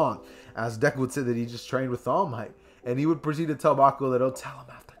strong? As Deku would say that he just trained with All Might. And he would proceed to tell Bakugo that he'll tell him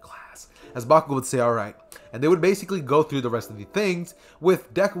after class. As Bakugo would say, alright. And they would basically go through the rest of the things,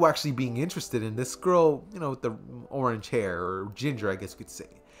 with Deku actually being interested in this girl, you know, with the orange hair, or ginger, I guess you could say.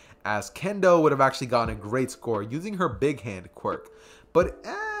 As Kendo would have actually gotten a great score using her big hand quirk. But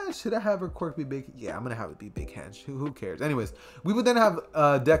should I have her quirk be big? Yeah, I'm gonna have it be big hand. Who cares? Anyways, we would then have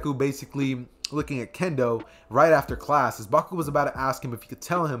Deku basically looking at Kendo right after class, as Bakugo was about to ask him if he could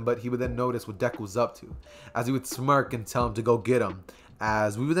tell him, but he would then notice what Deku was up to, as he would smirk and tell him to go get him.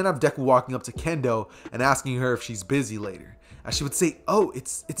 As we would then have Deku walking up to Kendo and asking her if she's busy later. As she would say, "Oh,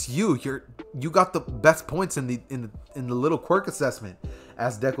 it's you. You got the best points in the little quirk assessment."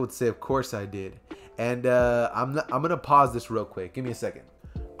 As Deku would say, "Of course I did." And I'm gonna pause this real quick. Give me a second.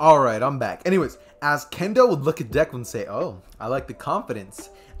 Alright, I'm back. Anyways, as Kendo would look at Deku and say, "Oh, I like the confidence."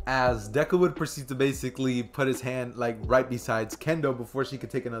 As Deku would proceed to basically put his hand like right beside Kendo before she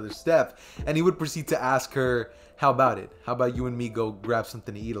could take another step. And he would proceed to ask her, how about it? How about you and me go grab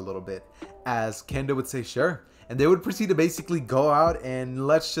something to eat a little bit? As Kendo would say, sure. And they would proceed to basically go out and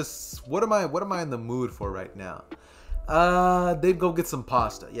let's just, what am I in the mood for right now? They'd go get some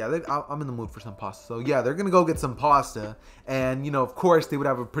pasta. Yeah, I'm in the mood for some pasta. So yeah, they're gonna go get some pasta, and you know, of course, they would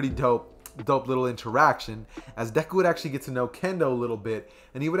have a pretty dope little interaction, as Deku would actually get to know Kendo a little bit,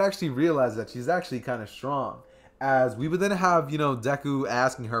 and he would actually realize that she's actually kind of strong. As we would then have, you know, Deku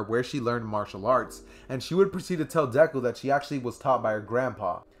asking her where she learned martial arts, and she would proceed to tell Deku that she actually was taught by her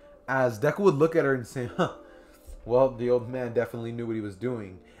grandpa. As Deku would look at her and say, huh, well, the old man definitely knew what he was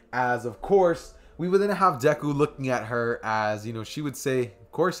doing. As of course, we would then have Deku looking at her, as, you know, she would say,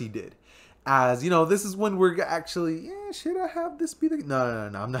 of course he did. As, you know, this is when we're actually, yeah, should I have this be the...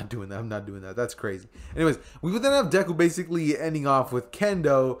 No, I'm not doing that. I'm not doing that. That's crazy. Anyways, we would then have Deku basically ending off with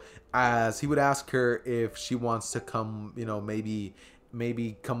Kendo, as he would ask her if she wants to come, you know, maybe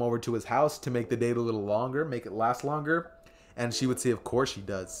come over to his house to make the date a little longer, make it last longer. And she would say, of course she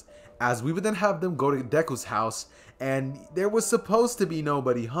does. As we would then have them go to Deku's house, and there was supposed to be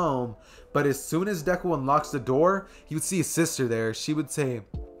nobody home, but as soon as Deku unlocks the door, he would see his sister there. She would say,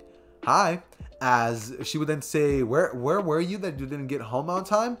 hi. As she would then say, where were you that you didn't get home on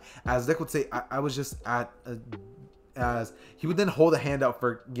time? As Deku would say, I was just at as he would then hold a hand out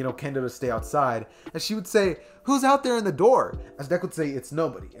for, you know, Kendo to stay outside. And she would say, who's out there in the door? As Deku would say, it's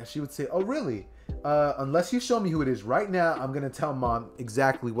nobody. And she would say, oh really? Unless you show me who it is right now, I'm gonna tell mom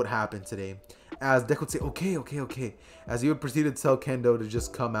exactly what happened today. As Deku would say, okay. As he would proceed to tell Kendo to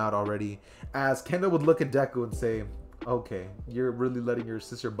just come out already. As Kendo would look at Deku and say, okay, you're really letting your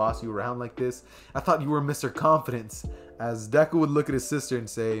sister boss you around like this? I thought you were Mr. Confidence. As Deku would look at his sister and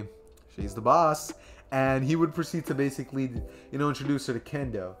say, she's the boss. And he would proceed to basically, you know, introduce her to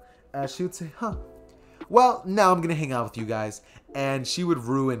Kendo. As she would say, huh, well, now I'm gonna hang out with you guys. And she would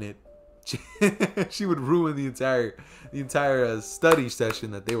ruin it she would ruin the entire study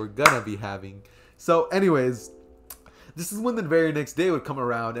session that they were gonna be having. So anyways, this is when the very next day would come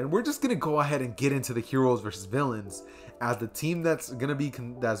around, and we're just gonna go ahead and get into the heroes versus villains, as the team that's gonna be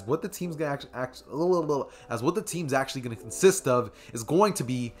as what the team's actually gonna consist of is going to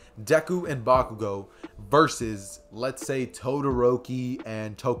be Deku and Bakugo versus, let's say, Todoroki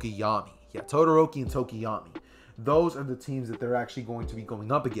and Tokiyami. Yeah, Todoroki and Tokiyami. Those are the teams that they're actually going to be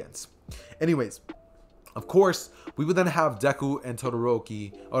going up against. Anyways, of course, we would then have Deku and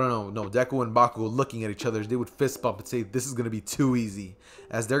Todoroki, Deku and Bakugo looking at each other. They would fist bump and say, this is going to be too easy,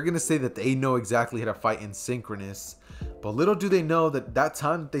 as they're going to say that they know exactly how to fight in synchronous. But little do they know that that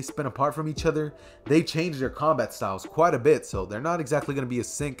time that they spent apart from each other, they changed their combat styles quite a bit, so they're not exactly going to be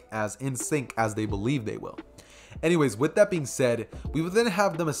as in sync as they believe they will. Anyways, with that being said, we would then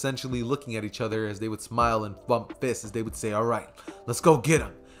have them essentially looking at each other as they would smile and bump fists, as they would say, alright, let's go get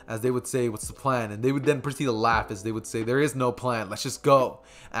him. As they would say, what's the plan? And they would then proceed to laugh as they would say, there is no plan, let's just go.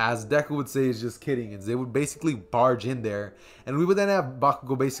 As Deku would say, is just kidding. As they would basically barge in there. And we would then have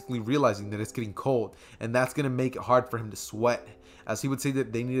Bakugo basically realizing that it's getting cold. And that's going to make it hard for him to sweat. As he would say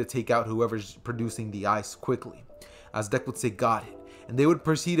that they need to take out whoever's producing the ice quickly. As Deku would say, got it. And they would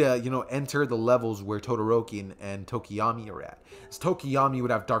proceed to, enter the levels where Todoroki and Tokiyami are at. As Tokiyami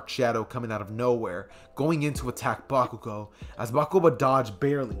would have Dark Shadow coming out of nowhere, going in to attack Bakugo, as Bakugo would dodge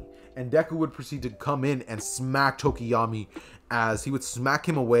barely. And Deku would proceed to come in and smack Tokiyami, as he would smack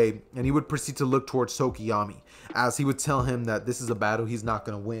him away, and he would proceed to look towards Tokiyami, as he would tell him that this is a battle he's not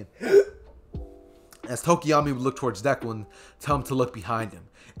going to win. As Tokiyami would look towards Deku and tell him to look behind him.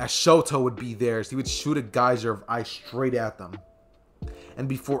 As Shoto would be there, as he would shoot a geyser of ice straight at them. And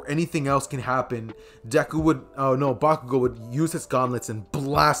before anything else can happen, Bakugo would use his gauntlets and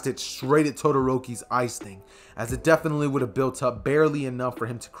blast it straight at Todoroki's ice thing, as it definitely would have built up barely enough for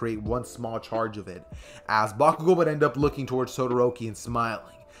him to create one small charge of it, as Bakugo would end up looking towards Todoroki and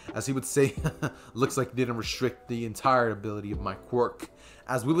smiling, as he would say, looks like you didn't restrict the entire ability of my quirk,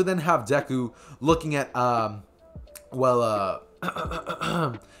 as we would then have Deku looking at,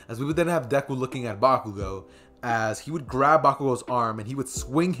 as we would then have Deku looking at Bakugo, as he would grab Bakugo's arm and he would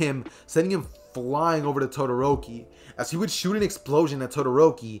swing him, sending him flying over to Todoroki, as he would shoot an explosion at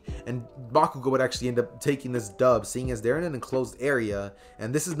Todoroki, and Bakugo would actually end up taking this dub, seeing as they're in an enclosed area,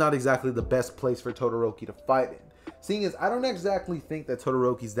 and this is not exactly the best place for Todoroki to fight in. Seeing as I don't exactly think that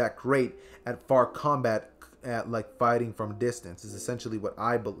Todoroki's that great at far combat, at like fighting from distance, is essentially what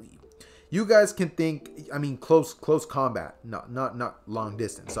I believe. You guys can think, close combat, not long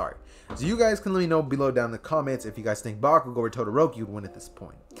distance, sorry. So you guys can let me know below down in the comments if you guys think Bakugo or Todoroki would win at this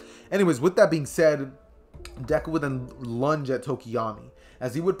point. Anyways, with that being said, Deku would then lunge at Tokiyami,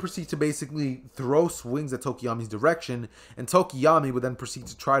 as he would proceed to basically throw swings at Tokiyami's direction, and Tokiyami would then proceed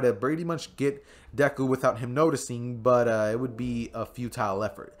to try to pretty much get Deku without him noticing, but it would be a futile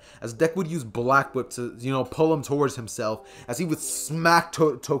effort, as Deku would use Black Whip to, pull him towards himself, as he would smack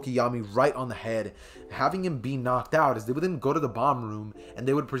Tokiyami right on the head, having him be knocked out, as they would then go to the bomb room, and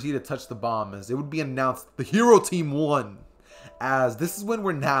they would proceed to touch the bomb, as it would be announced the hero team won. As this is when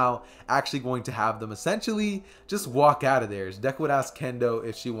we're now actually going to have them essentially just walk out of there. As Deku would ask Kendo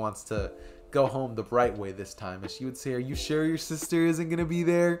if she wants to go home the right way this time, and she would say, are you sure your sister isn't going to be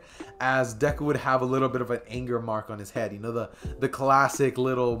there? As Deku would have a little bit of an anger mark on his head, the classic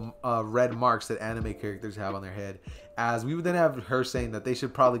little red marks that anime characters have on their head, as we would then have her saying that they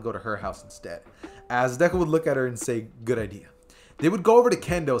should probably go to her house instead, as Deku would look at her and say, good idea. They would go over to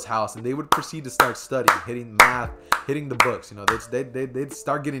Kendo's house and they would proceed to start studying, hitting math, hitting the books. They'd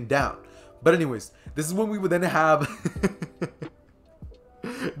start getting down. But anyways, this is when we would then have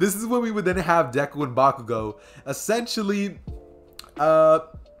Deku and Bakugo essentially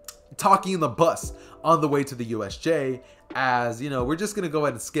talking in the bus on the way to the USJ, as we're just gonna go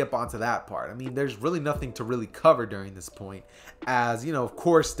ahead and skip onto that part. There's really nothing to really cover during this point, as of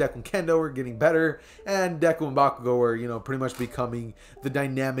course Deku and Kendo are getting better, and Deku and Bakugo are pretty much becoming the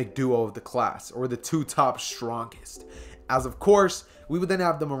dynamic duo of the class, or the two top strongest. As of course we would then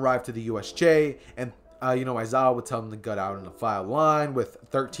have them arrive to the USJ, and Aizawa would tell them to gut out in a file line, with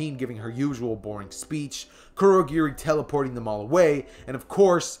 13 giving her usual boring speech, Kurogiri teleporting them all away, and of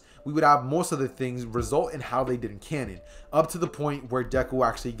course we would have most of the things result in how they did in canon, up to the point where Deku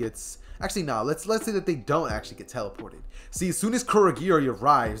actually gets... let's say that they don't actually get teleported. See, as soon as Kurogiri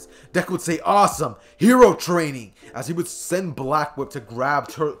arrives, Deku would say, awesome, hero training, as he would send Black Whip to grab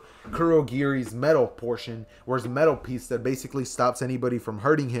Kurogiri's metal portion, or his metal piece that basically stops anybody from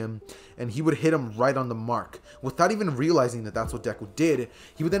hurting him, and he would hit him right on the mark. Without even realizing that that's what Deku did,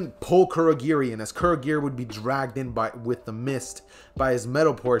 he would then pull Kurogiri, and as Kurogiri would be dragged in with the mist by his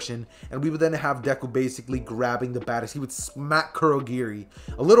metal portion, and we would then have Deku basically grabbing the bat as he would smack Kurogiri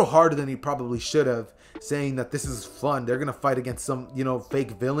a little harder than he probably should have, saying that this is fun. They're gonna fight against some,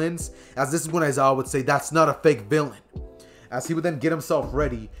 fake villains. As this is when Aizawa would say, that's not a fake villain. As he would then get himself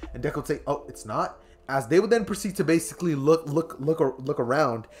ready, and Deku would say, oh, it's not? As they would then proceed to basically look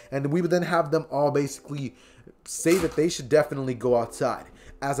around, and we would then have them all basically say that they should definitely go outside.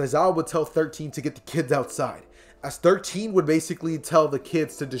 As Aizawa would tell 13 to get the kids outside. As 13 would basically tell the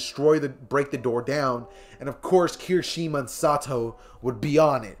kids to break the door down, and of course Kirishima and Sato would be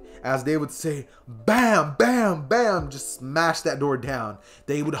on it, as they would say, bam, bam, bam, just smash that door down.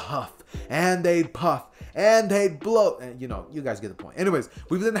 They would huff, and they'd puff, and they'd blow, and you guys get the point. Anyways,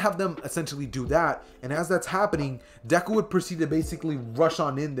 we would then have them essentially do that, and as that's happening, Deku would proceed to basically rush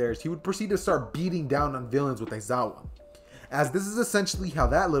on in there. He would proceed to start beating down on villains with Aizawa. As this is essentially how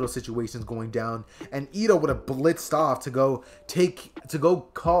that little situation is going down, and Ito would have blitzed off to go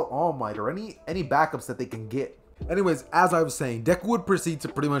call All Might or any backups that they can get. Anyways, as I was saying, Deku would proceed to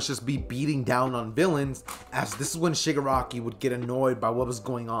pretty much just be beating down on villains, as this is when Shigaraki would get annoyed by what was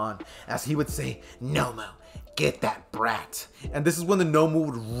going on, as he would say, Nomu, get that brat. And this is when the Nomu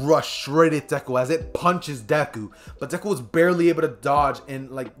would rush straight at Deku as it punches Deku, but Deku was barely able to dodge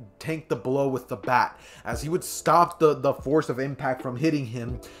and tank the blow with the bat, as he would stop the force of impact from hitting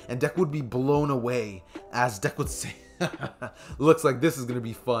him, and Deku would be blown away, as Deku would say, looks like this is gonna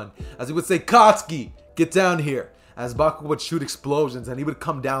be fun, as he would say, Katsuki, get down here. As Bakugo would shoot explosions, and he would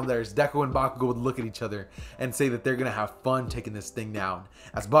come down there, as Deku and Bakugo would look at each other and say that they're gonna have fun taking this thing down.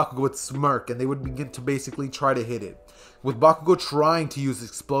 As Bakugo would smirk, and they would begin to basically try to hit it, with Bakugo trying to use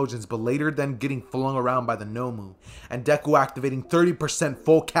explosions, but later then getting flung around by the Nomu, and Deku activating 30%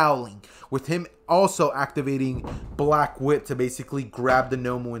 full cowling, with him also activating Black Whip to basically grab the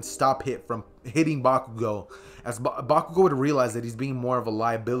Nomu and stop hit from hitting Bakugo, as Bakugo would realize that he's being more of a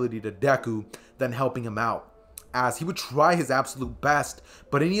liability to Deku than helping him out. As he would try his absolute best,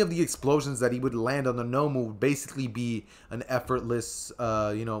 but any of the explosions that he would land on the Nomu would basically be an effortless,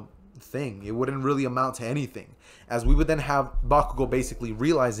 thing. It wouldn't really amount to anything. As we would then have Bakugo basically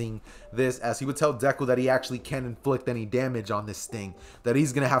realizing this, as he would tell Deku that he actually can't inflict any damage on this thing, that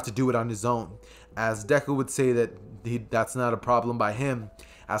he's going to have to do it on his own. As Deku would say that that's not a problem by him.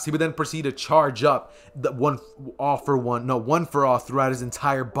 As he would then proceed to charge up the one for all throughout his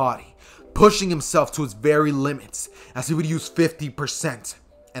entire body, pushing himself to his very limits, as he would use 50%.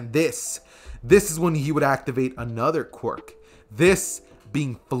 And this is when he would activate another quirk, this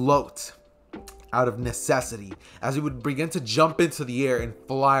being float, out of necessity, as he would begin to jump into the air and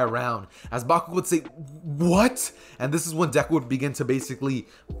fly around, as Bakugo would say, what? And this is when Deku would begin to basically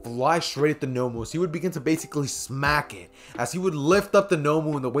fly straight at the Nomu. So he would begin to basically smack it, as he would lift up the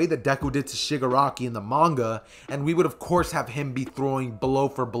Nomu in the way that Deku did to Shigaraki in the manga, and we would of course have him be throwing blow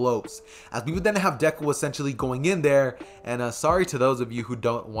for blows, as we would then have Deku essentially going in there, and sorry to those of you who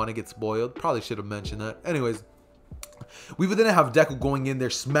don't want to get spoiled, probably should have mentioned that. Anyways, we would then have Deku going in there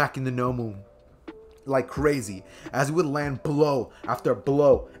smacking the Nomu like crazy, as he would land blow after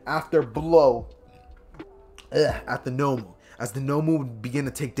blow after blow at the Nomu, as the Nomu would begin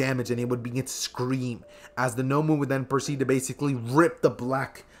to take damage and it would begin to scream, as the Nomu would then proceed to basically rip the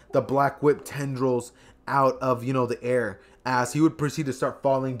black whip tendrils out of the air, as he would proceed to start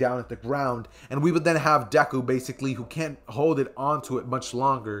falling down at the ground, and we would then have Deku basically, who can't hold it onto it much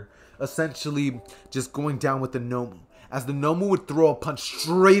longer, essentially just going down with the Nomu, as the Nomu would throw a punch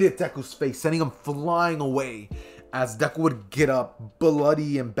straight at Deku's face, sending him flying away, as Deku would get up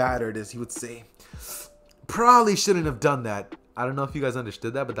bloody and battered, as he would say, probably shouldn't have done that. I don't know if you guys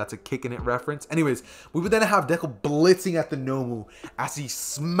understood that, but that's a Kicking It reference. Anyways, we would then have Deku blitzing at the Nomu as he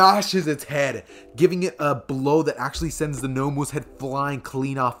smashes its head, giving it a blow that actually sends the Nomu's head flying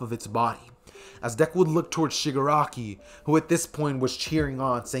clean off of its body. As Deku would look towards Shigaraki, who at this point was cheering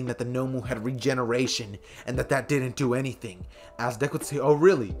on, saying that the Nomu had regeneration and that didn't do anything. As Deku would say, oh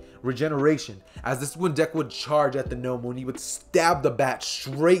really? Regeneration. As this is when Deku would charge at the Nomu and he would stab the bat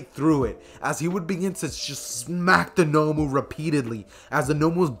straight through it, as he would begin to just smack the Nomu repeatedly, as the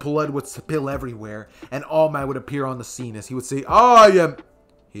Nomu's blood would spill everywhere, and All Might would appear on the scene, as he would say, I am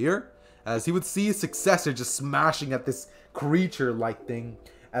here, as he would see his successor just smashing at this creature-like thing.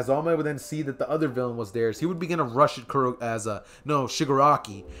 As All Might would then see that the other villain was there, so he would begin to rush at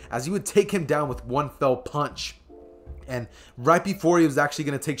Shigaraki, as he would take him down with one fell punch. And right before he was actually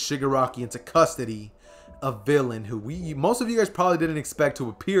going to take Shigaraki into custody, a villain who most of you guys probably didn't expect to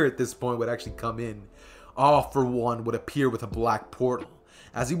appear at this point would actually come in. All for One would appear with a black portal,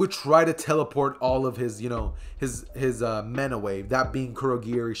 as he would try to teleport all of his, his men away. That being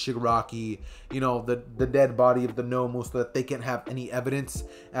Kurogiri, Shigaraki, the dead body of the Nomu, so that they can't have any evidence.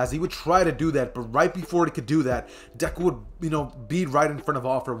 As he would try to do that, but right before he could do that, Deku would, be right in front of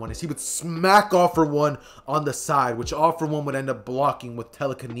All for One, as he would smack All for One on the side, which All for One would end up blocking with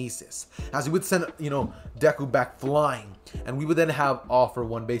telekinesis. As he would send, Deku back flying. And we would then have All for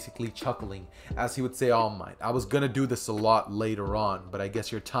One basically chuckling, as he would say, "All Might, I was gonna do this a lot later on, but I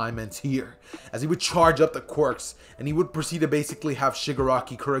guess your time ends here." As he would charge up the quirks, and he would proceed to basically have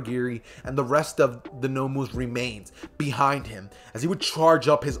Shigaraki, Kurogiri, and the rest of the Nomu's remains behind him, as he would charge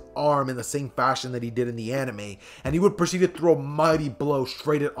up his arm in the same fashion that he did in the anime, and he would proceed to throw a mighty blow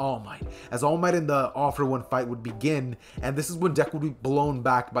straight at All Might, as All Might and the All for One fight would begin. And this is when Deku would be blown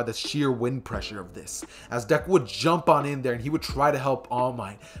back by the sheer wind pressure of this, as Deku would jump on in there and he would try to help All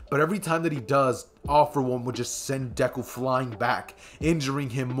Might, but every time that he does, All for One would just send Deku flying back, injuring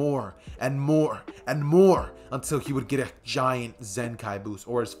him more and more and more, until he would get a giant Zenkai boost,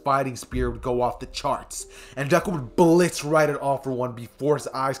 or his fighting spirit would go off the charts, and Deku would blitz right at All for One before his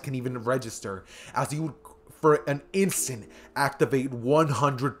eyes can even register, as he would for an instant activate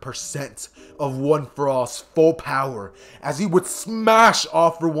 100% of One for All's full power, as he would smash All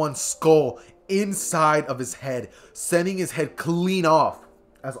for One's skull inside of his head, sending his head clean off,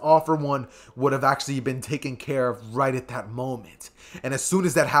 as All for One would have actually been taken care of right at that moment. And as soon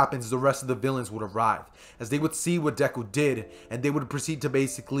as that happens, the rest of the villains would arrive, as they would see what Deku did, and they would proceed to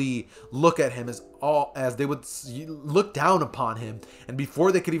basically look at him as they would look down upon him. And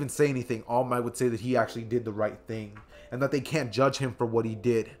before they could even say anything, All Might would say that he actually did the right thing, and that they can't judge him for what he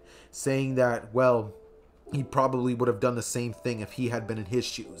did, saying that, well, he probably would have done the same thing if he had been in his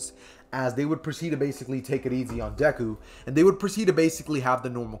shoes. As they would proceed to basically take it easy on Deku, and they would proceed to basically have the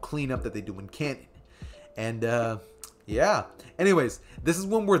normal cleanup that they do in canon. And yeah, anyways, this is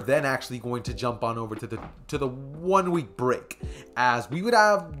when we're then actually going to jump on over to the 1 week break, as we would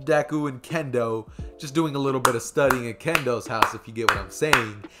have Deku and Kendo just doing a little bit of studying at Kendo's house, if you get what I'm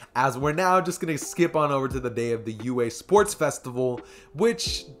saying, as we're now just going to skip on over to the day of the UA Sports Festival,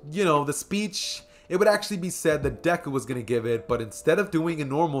 which, the speech, it would actually be said that Deku was going to give it, but instead of doing a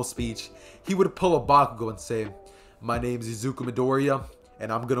normal speech, he would pull a Bakugo and say, "My name's Izuku Midoriya, and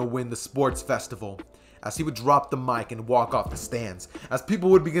I'm going to win the sports festival," as he would drop the mic and walk off the stands, as people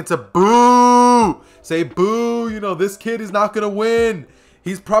would begin to boo, say, "Boo, this kid is not going to win.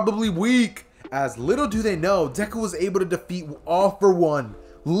 He's probably weak." As little do they know, Deku was able to defeat All for One,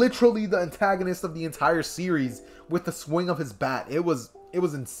 literally the antagonist of the entire series, with the swing of his bat. It was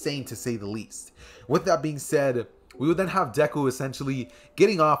insane, to say the least. With that being said, we would then have Deku essentially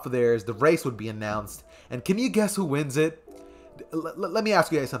getting off of there as the race would be announced. And can you guess who wins it? Let me ask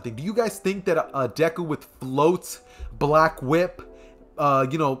you guys something. Do you guys think that Deku with Float's Black Whip,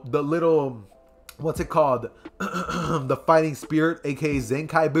 the little, what's it called? The Fighting Spirit, aka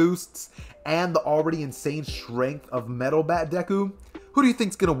Zenkai boosts, and the already insane strength of Metal Bat Deku, who do you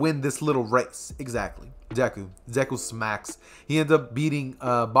think's gonna win this little race? Exactly. Deku. Deku smacks. He ends up beating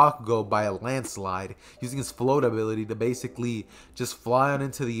Bakugo by a landslide, using his float ability to basically just fly on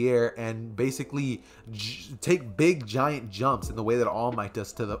into the air and basically take big giant jumps in the way that All Might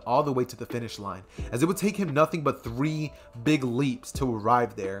does all the way to the finish line, as it would take him nothing but 3 big leaps to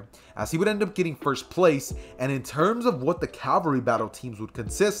arrive there, as he would end up getting first place. And in terms of what the cavalry battle teams would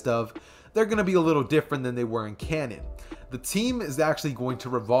consist of, they're going to be a little different than they were in canon. The team is actually going to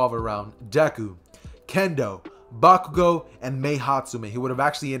revolve around Deku, Kendo, Bakugo, and Mei Hatsume, who would have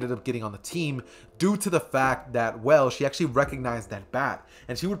actually ended up getting on the team due to the fact that, well, she actually recognized that bat,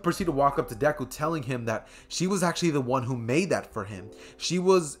 and she would proceed to walk up to Deku, telling him that she was actually the one who made that for him. She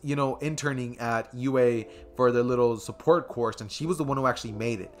was, interning at UA for their little support course, and she was the one who actually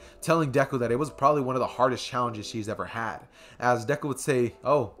made it, telling Deku that it was probably one of the hardest challenges she's ever had. As Deku would say,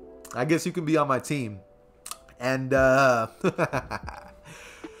 "Oh, I guess you can be on my team." And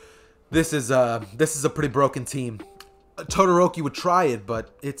This is a pretty broken team. Todoroki would try it,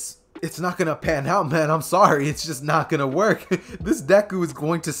 but it's not gonna pan out, man. I'm sorry, it's just not gonna work. This Deku is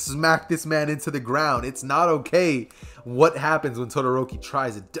going to smack this man into the ground. It's not okay what happens when Todoroki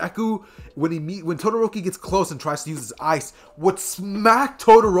tries it. Deku, when Todoroki gets close and tries to use his ice, would smack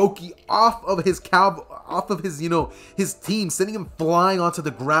Todoroki off of his his team, sending him flying onto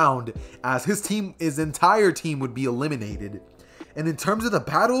the ground, as his entire team would be eliminated. And in terms of the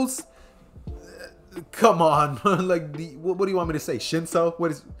battles, come on, like, what do you want me to say?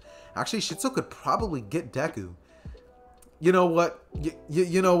 Shinso? Actually, Shinso could probably get Deku. You know what?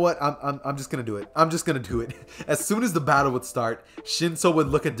 You know what? I'm just gonna do it. I'm just gonna do it. As soon as the battle would start, Shinso would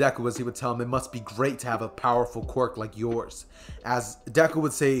look at Deku as he would tell him, it must be great to have a powerful quirk like yours. As Deku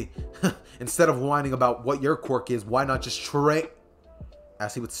would say, instead of whining about what your quirk is, why not just train?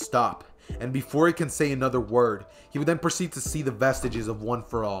 As he would stop. And before he can say another word, he would then proceed to see the vestiges of One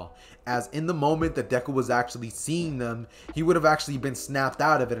For All. As in the moment that Deku was actually seeing them, he would have actually been snapped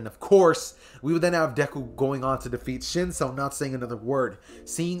out of it. And of course, we would then have Deku going on to defeat Shinso, not saying another word.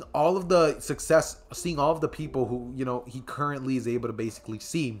 Seeing all of the success, seeing all of the people who, you know, he currently is able to basically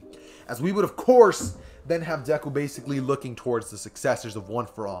see. As we would, of course, then have Deku basically looking towards the successors of One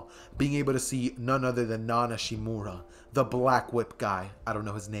For All, being able to see none other than Nana Shimura, the Black Whip guy. I don't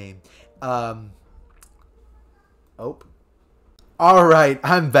know his name. Alright,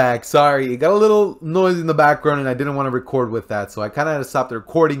 I'm back. Sorry, it got a little noise in the background and I didn't want to record with that, so I kind of had to stop the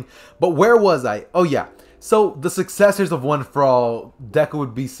recording. But where was I? Oh yeah, so the successors of One For All, Deku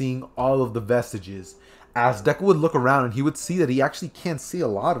would be seeing all of the vestiges. As Deku would look around and he would see that he actually can't see a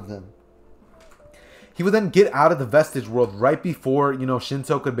lot of them. He would then get out of the vestige world right before, you know,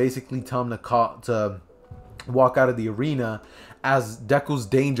 Shinso could basically tell him to walk out of the arena, as Deku's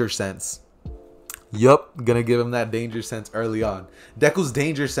danger sense. Yup, gonna give him that danger sense early on. Deku's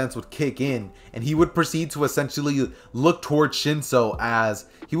danger sense would kick in, and he would proceed to essentially look towards Shinso, as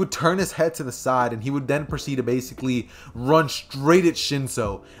he would turn his head to the side, and he would then proceed to basically run straight at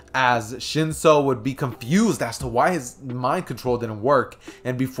Shinso, as Shinso would be confused as to why his mind control didn't work.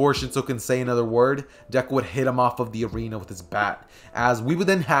 And before Shinso can say another word, Deku would hit him off of the arena with his bat. As we would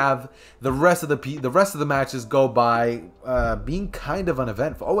then have the rest of the matches go by being kind of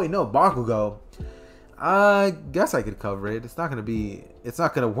uneventful. Oh wait, no, Bakugo. I guess I could cover it. It's not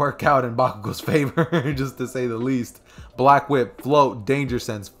gonna work out in Bakugo's favor, just to say the least. Black Whip, Float, Danger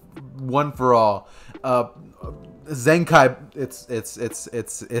Sense, One For All, Zenkai.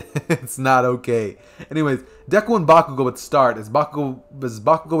 It's not okay. Anyways, Deku and Bakugo would start as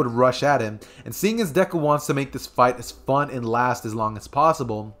Bakugo would rush at him, and seeing as Deku wants to make this fight as fun and last as long as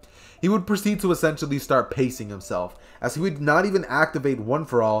possible, he would proceed to essentially start pacing himself, as he would not even activate One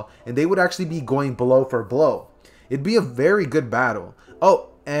For All, and they would actually be going blow for blow. It'd be a very good battle. Oh,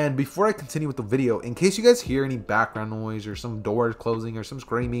 and before I continue with the video, in case you guys hear any background noise or some doors closing or some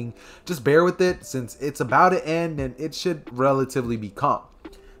screaming, just bear with it, since it's about to end and it should relatively be calm.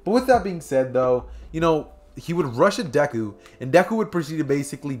 But with that being said though, you know, he would rush at Deku, and Deku would proceed to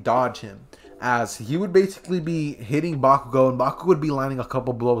basically dodge him, as he would basically be hitting Bakugo, and Bakugo would be landing a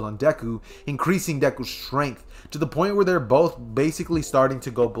couple blows on Deku, increasing Deku's strength to the point where they're both basically starting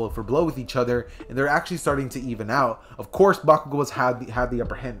to go blow for blow with each other, and they're actually starting to even out. Of course, Bakugo had the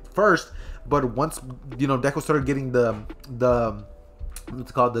upper hand first, but once, you know, Deku started getting the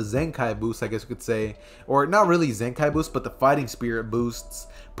what's called the Zenkai boost, I guess you could say, or not really Zenkai boost, but the fighting spirit boosts,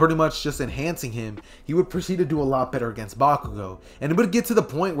 pretty much just enhancing him, he would proceed to do a lot better against Bakugo. And it would get to the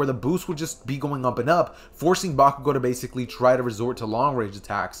point where the boost would just be going up and up, forcing Bakugo to basically try to resort to long range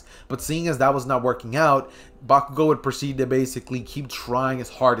attacks. But seeing as that was not working out, Bakugo would proceed to basically keep trying his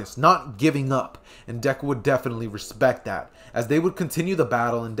hardest, not giving up, and Deku would definitely respect that, as they would continue the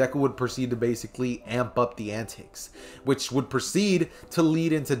battle, and Deku would proceed to basically amp up the antics, which would proceed to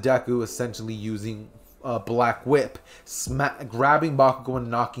lead into Deku essentially using Black Whip, grabbing Bakugo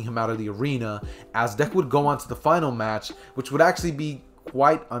and knocking him out of the arena, as Deku would go on to the final match, which would actually be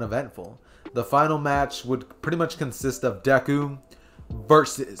quite uneventful. The final match would pretty much consist of Deku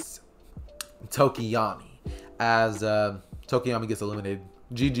versus Tokiyami, as Tokiyami gets eliminated.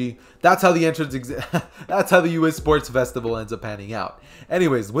 GG. That's how the entrance that's how the US Sports Festival ends up panning out.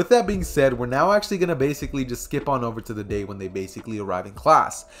 Anyways, with that being said, we're now actually going to basically just skip on over to the day when they basically arrive in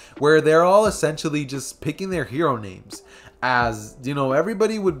class, where they're all essentially just picking their hero names. As, you know,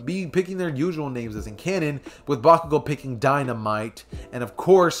 everybody would be picking their usual names as in canon, with Bakugo picking Dynamite, and of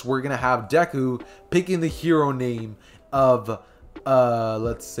course, we're going to have Deku picking the hero name of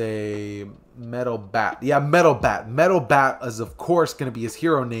let's say Metal Bat. Yeah, Metal Bat. Metal Bat is of course going to be his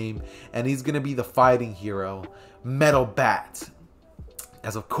hero name, and he's going to be the fighting hero, Metal Bat.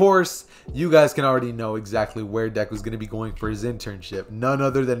 As of course, you guys can already know exactly where Deku's going to be going for his internship. None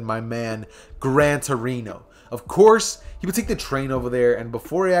other than my man, Gran Torino. Of course, he would take the train over there, and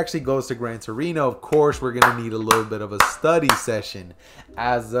before he actually goes to Gran Torino, of course, we're going to need a little bit of a study session,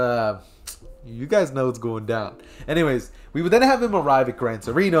 as you guys know what's going down. Anyways, we would then have him arrive at Gran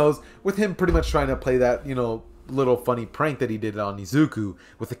Torino's, with him pretty much trying to play that, you know, little funny prank that he did on Izuku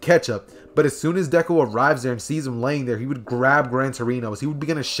with the ketchup. But as soon as Deku arrives there and sees him laying there, he would grab Gran Torino, as he would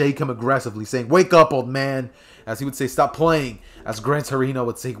begin to shake him aggressively, saying, "Wake up, old man," as he would say, "Stop playing," as Gran Torino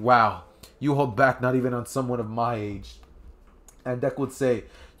would say, "Wow, you hold back not even on someone of my age." And Deku would say,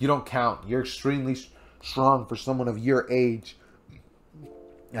 "You don't count. You're extremely strong for someone of your age."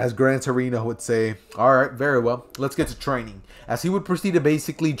 As Gran Torino would say, "Alright, very well, let's get to training." As he would proceed to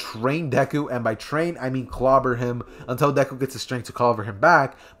basically train Deku, and by train, I mean clobber him until Deku gets the strength to clobber him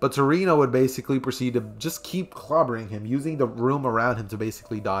back. But Torino would basically proceed to just keep clobbering him, using the room around him to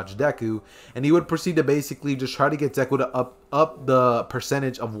basically dodge Deku. And he would proceed to basically just try to get Deku to up the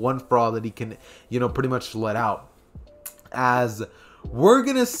percentage of one fraud that he can, pretty much let out. As we're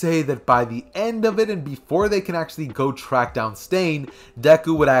gonna say that by the end of it, and before they can actually go track down Stain,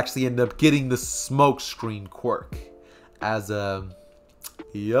 Deku would actually end up getting the smoke screen quirk.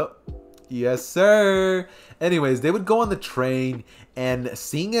 Yep, yes sir. Anyways, they would go on the train, and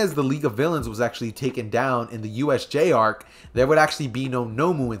seeing as the League of Villains was actually taken down in the USJ arc, there would actually be no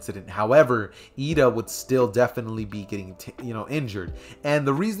Nomu incident. However, Ida would still definitely be getting, injured. And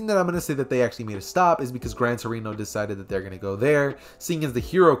the reason that I'm going to say that they actually made a stop is because Gran Torino decided that they're going to go there, seeing as the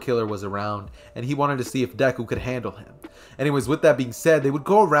hero killer was around, and he wanted to see if Deku could handle him. Anyways, with that being said, they would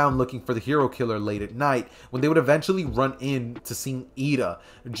go around looking for the hero killer late at night, when they would eventually run in to seeing Ida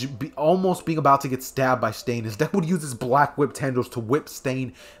almost being about to get stabbed by Stain, as Deku would use his black whip tendrils to whip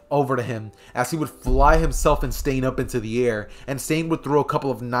Stain over to him, as he would fly himself and Stain up into the air, and Stain would throw a couple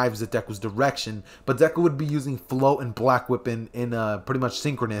of knives at Deku's direction, but Deku would be using float and black whip in pretty much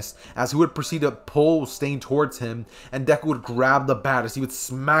synchronous, as he would proceed to pull Stain towards him, and Deku would grab the bat as he would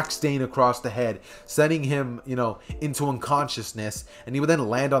smack Stain across the head, sending him, into unconsciousness, and he would then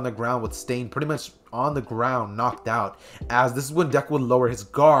land on the ground with Stain pretty much on the ground, knocked out. As this is when Deku would lower his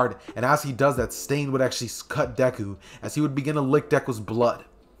guard, and as he does that, Stain would actually cut Deku, as he would begin to lick Deku's blood.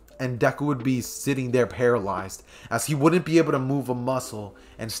 And Deku would be sitting there paralyzed, as he wouldn't be able to move a muscle,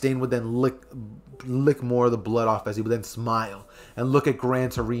 and Stain would then lick more of the blood off, as he would then smile and look at Gran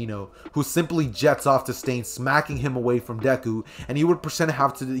Torino, who simply jets off to Stain, smacking him away from Deku, and he would proceed to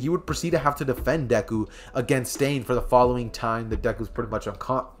have to defend Deku against Stain for the following time that Deku's pretty much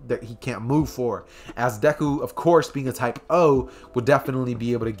that he can't move for, as Deku, of course, being a type O, would definitely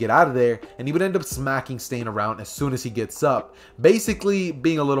be able to get out of there, and he would end up smacking Stain around as soon as he gets up, basically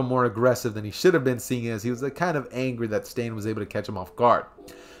being a little more aggressive than he should have been, seeing as he was kind of angry that Stain was able to catch him off guard.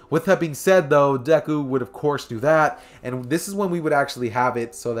 With that being said, though, Deku would of course do that, and this is when we would actually have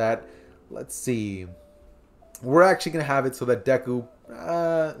it so that, let's see, we're actually going to have it so that Deku,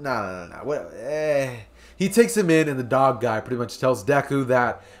 he takes him in, and the dog guy pretty much tells Deku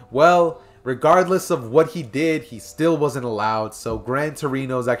that, well, regardless of what he did, he still wasn't allowed, so Gran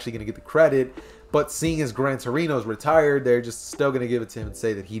Torino is actually going to get the credit. But seeing as Gran Torino's retired, they're just still going to give it to him and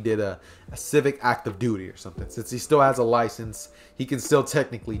say that he did a civic act of duty or something. Since he still has a license, he can still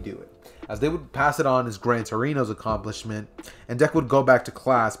technically do it. As they would pass it on as Gran Torino's accomplishment, and Deku would go back to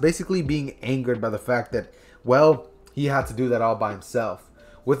class, basically being angered by the fact that, well, he had to do that all by himself.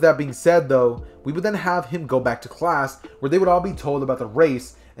 With that being said, though, we would then have him go back to class, where they would all be told about the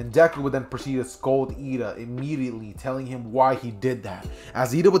race, and Deku would then proceed to scold Ida immediately, telling him why he did that.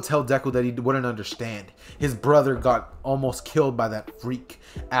 As Ida would tell Deku that he wouldn't understand. His brother got almost killed by that freak.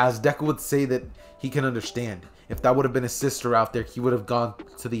 As Deku would say that he can understand. If that would have been his sister out there, he would have gone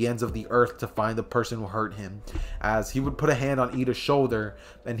to the ends of the earth to find the person who hurt him. As he would put a hand on Ida's shoulder,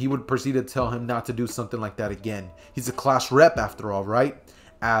 and he would proceed to tell him not to do something like that again. He's a class rep after all, right?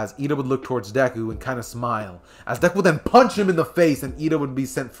 As Ida would look towards Deku and kind of smile. As Deku would then punch him in the face, and Ida would be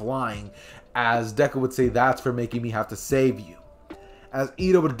sent flying. As Deku would say, "That's for making me have to save you." As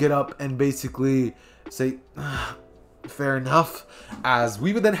Ida would get up and basically say, "Fair enough." As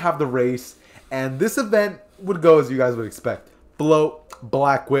we would then have the race, and this event would go as you guys would expect. Float,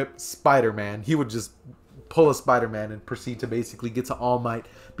 Black Whip, Spider-Man. He would just pull a Spider-Man and proceed to basically get to All Might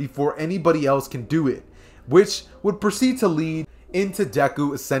before anybody else can do it. Which would proceed to lead into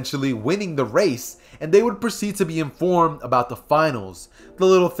Deku essentially winning the race, and they would proceed to be informed about the finals, the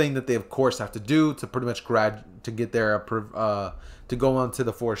little thing that they of course have to do to pretty much to get their to go on to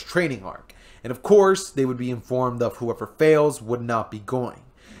the forest training arc. And of course they would be informed of whoever fails would not be going.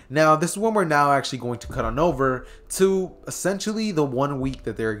 Now this is when we're now actually going to cut on over to essentially the 1 week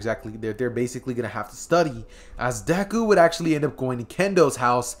that they're basically going to have to study, as Deku would actually end up going to Kendo's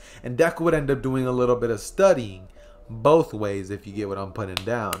house, and Deku would end up doing a little bit of studying. Both ways, if you get what I'm putting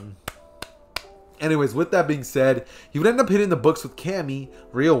down. Anyways, with that being said, he would end up hitting the books with Cammy,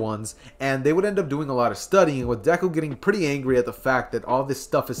 real ones, and they would end up doing a lot of studying, with Deku getting pretty angry at the fact that all this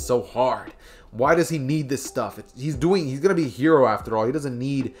stuff is so hard. Why does he need this stuff? He's gonna be a hero after all. He doesn't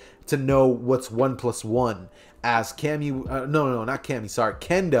need to know what's 1 + 1. as no, not Cammy, sorry,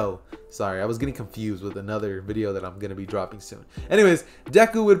 Kendo. Sorry, I was getting confused with another video that I'm going to be dropping soon. Anyways,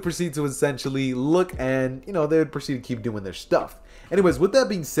 Deku would proceed to essentially look and, you know, they would proceed to keep doing their stuff. Anyways, with that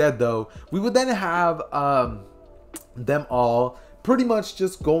being said, though, we would then have them all pretty much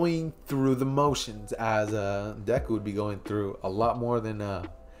just going through the motions, as Deku would be going through a lot more than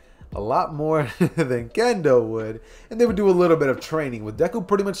Kendo would, and they would do a little bit of training with Deku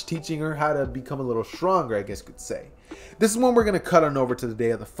pretty much teaching her how to become a little stronger, I guess you could say. This is when we're gonna cut on over to the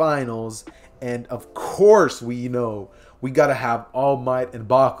day of the finals, and of course we know we gotta have All Might and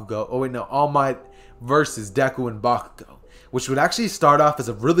Bakugo. Oh wait, no, All Might versus Deku and Bakugo, which would actually start off as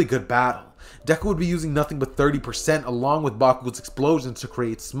a really good battle. Deku would be using nothing but 30% along with Bakugo's explosions to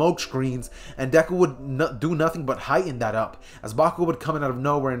create smoke screens, and Deku would do nothing but heighten that up, as Bakugo would come in out of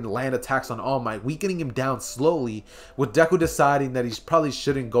nowhere and land attacks on All Might, weakening him down slowly, with Deku deciding that he probably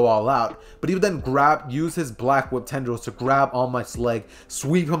shouldn't go all out, but he would then use his Black Whip tendrils to grab All Might's leg,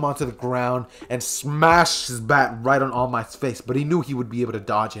 sweep him onto the ground, and smash his bat right on All Might's face, but he knew he would be able to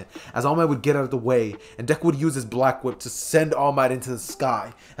dodge it, as All Might would get out of the way, and Deku would use his Black Whip to send All Might into the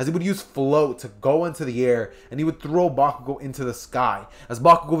sky, as he would use Float to go into the air, and he would throw Bakugo into the sky, as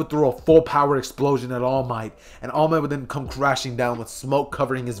Bakugo would throw a full power explosion at All Might, and All Might would then come crashing down with smoke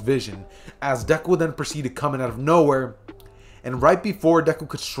covering his vision, as Deku would then proceed to come in out of nowhere, and right before Deku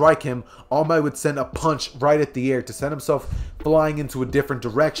could strike him, All Might would send a punch right at the air to send himself flying into a different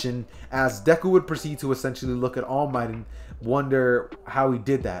direction, as Deku would proceed to essentially look at All Might and wonder how he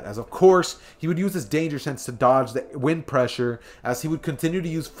did that, as of course he would use his danger sense to dodge the wind pressure, as he would continue to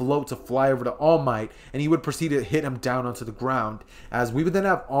use Float to fly over to All Might, and he would proceed to hit him down onto the ground, as we would then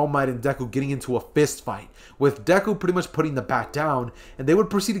have All Might and Deku getting into a fist fight, with Deku pretty much putting the bat down, and they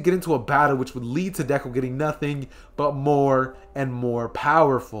would proceed to get into a battle which would lead to Deku getting nothing but more and more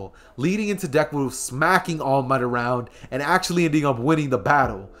powerful, leading into Deku smacking All Might around and actually ending up winning the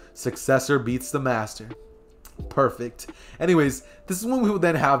battle. Successor beats the master. Perfect. Anyways, this is when we would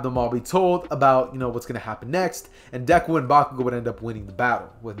then have them all be told about, you know, what's going to happen next, and Deku and Bakugo would end up winning the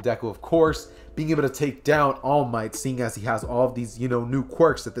battle, with Deku, of course, being able to take down All Might, seeing as he has all of these, you know, new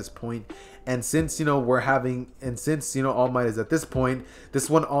quirks at this point. And since, you know, All Might is at this point, this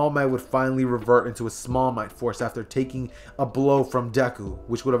one All Might would finally revert into a Small Might force after taking a blow from Deku,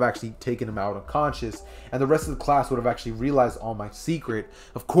 which would have actually taken him out unconscious, and the rest of the class would have actually realized All Might's secret.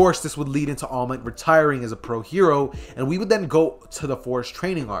 Of course, this would lead into All Might retiring as a pro hero, and we would then go to the Forest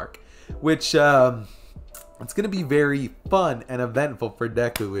Training arc, which it's going to be very fun and eventful for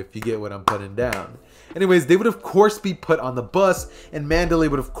Deku, if you get what I'm putting down. Anyways, they would of course be put on the bus, and Mandalay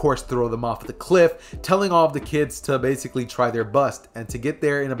would of course throw them off the cliff, telling all of the kids to basically try their best and to get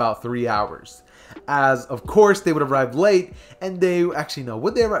there in about 3 hours. As of course they would arrive late, and they actually no,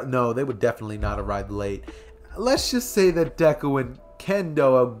 would they arrive? No, they would definitely not arrive late. Let's just say that Deku and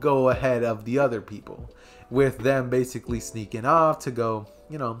Kendo go ahead of the other people, with them basically sneaking off to go,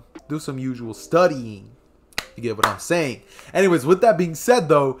 you know, do some usual studying. You get what I'm saying. Anyways, with that being said,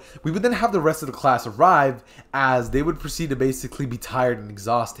 though, we would then have the rest of the class arrive, as they would proceed to basically be tired and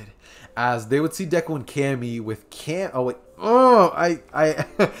exhausted, as they would see Deku and Cammy with Kendo,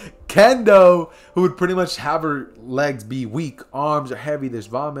 who would pretty much have her legs be weak, arms are heavy, there's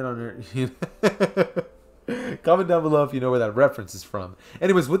vomit on her. Comment down below if you know where that reference is from.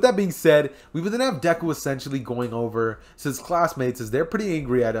 Anyways, with that being said, we would then have Deku essentially going over to his classmates, as they're pretty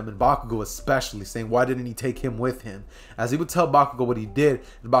angry at him, and Bakugo especially, saying why didn't he take him with him, as he would tell Bakugo what he did,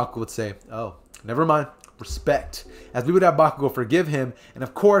 and Bakugo would say, oh, never mind, respect, as we would have Bakugo forgive him, and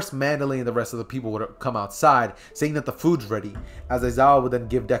of course Mandalay and the rest of the people would come outside saying that the food's ready, as Aizawa would then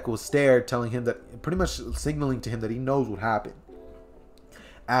give Deku a stare, telling him that, pretty much signaling to him that he knows what happened,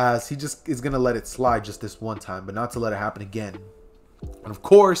 as he just is going to let it slide just this one time, but not to let it happen again. And of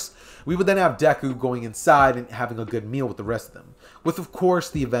course, we would then have Deku going inside and having a good meal with the rest of them, with of course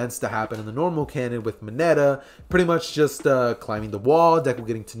the events that happen in the normal canon, with Mineta pretty much just climbing the wall, Deku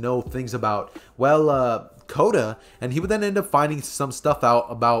getting to know things about, well, Koda, and he would then end up finding some stuff out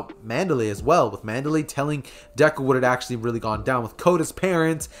about Mandalay as well, with Mandalay telling Deku what had actually really gone down with Koda's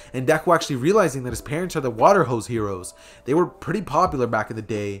parents, and Deku actually realizing that his parents are the water hose heroes. They were pretty popular back in the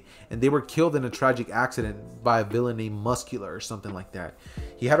day, and they were killed in a tragic accident by a villain named Muscular or something like that.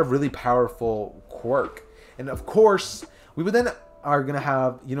 He had a really powerful quirk, and of course we would then are gonna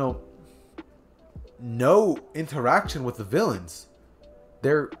have, you know, no interaction with the villains.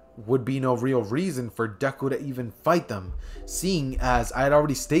 There would be no real reason for Deku to even fight them, seeing as I had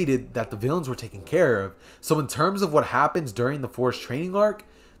already stated that the villains were taken care of. So in terms of what happens during the Forest Training arc,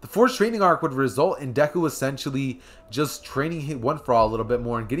 The Force training arc would result in Deku essentially just training One For All a little bit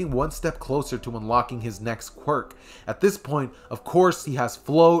more and getting one step closer to unlocking his next quirk. At this point, of course, he has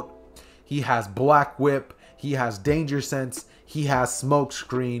Float, he has Black Whip, he has Danger Sense, he has Smoke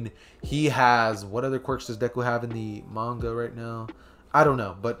Screen, he has... What other quirks does Deku have in the manga right now? I don't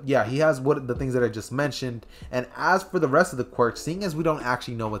know, but yeah, he has the things that I just mentioned. And as for the rest of the quirks, seeing as we don't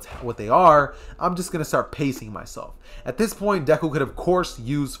actually know what they are, I'm just gonna start pacing myself. At this point, Deku could of course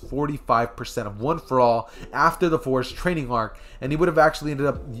use 45% of One For All after the Force training arc, and he would have actually ended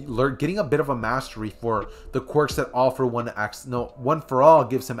up getting a bit of a mastery for the quirks that One For All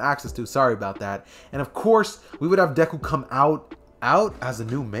gives him access to. Sorry about that. And of course, we would have Deku come out as a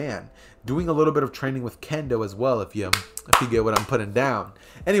new man, doing a little bit of training with Kendo as well, if you get what I'm putting down.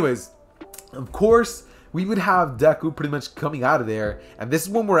 Anyways, of course, we would have Deku pretty much coming out of there, and this is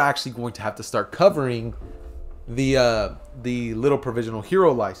when we're actually going to have to start covering the little provisional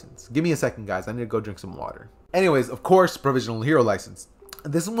hero license. Give me a second, guys. I need to go drink some water. Anyways, of course, provisional hero license.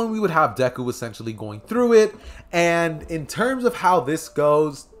 This is when we would have Deku essentially going through it, and in terms of how this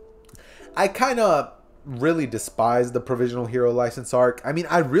goes, I kind of really despise the provisional hero license arc. I mean,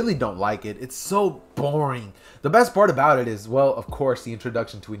 I really don't like it. It's so boring. The best part about it is, well, of course, the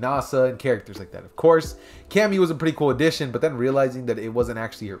introduction to Inasa and characters like that. Of course, Cammy was a pretty cool addition, but then realizing that it wasn't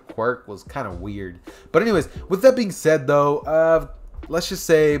actually her quirk was kind of weird. But anyways, with that being said though, let's just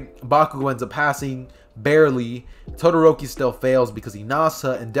say Bakugo ends up passing, barely. Todoroki still fails because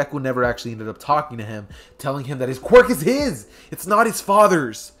Inasa and Deku never actually ended up talking to him, telling him that his quirk is his. It's not his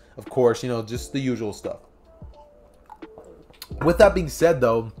father's. Of course, you know, just the usual stuff. With that being said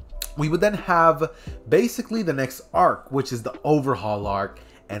though, we would then have basically the next arc, which is the overhaul arc,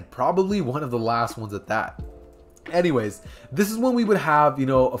 and probably one of the last ones at that. Anyways, this is when we would have, you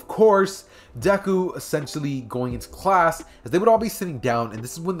know, of course, Deku essentially going into class, as they would all be sitting down, and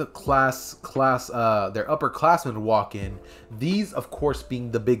this is when the their upperclassmen would walk in. These, of course,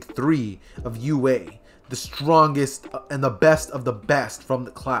 being the big three of UA, the strongest and the best of the best from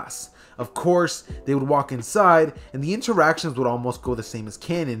the class. Of course, they would walk inside, and the interactions would almost go the same as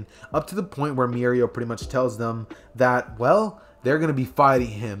canon, up to the point where Mirio pretty much tells them that, well, they're going to be fighting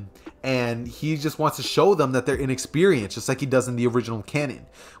him, and he just wants to show them that they're inexperienced, just like he does in the original canon.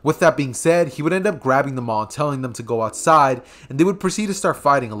 With that being said, he would end up grabbing them all and telling them to go outside, and they would proceed to start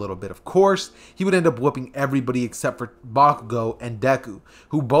fighting a little bit. Of course, he would end up whooping everybody except for Bakugo and Deku,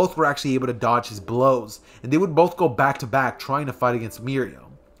 who both were actually able to dodge his blows, and they would both go back to back trying to fight against Mirio.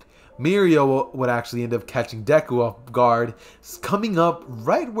 Mirio would actually end up catching Deku off guard, coming up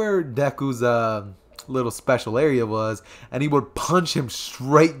right where Deku's little special area was, and he would punch him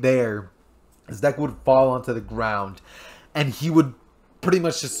straight there as Deku would fall onto the ground, and he would pretty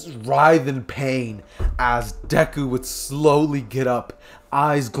much just writhe in pain as Deku would slowly get up,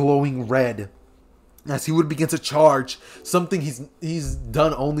 eyes glowing red, as he would begin to charge something he's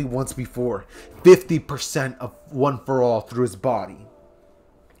done only once before, 50% of One For All through his body,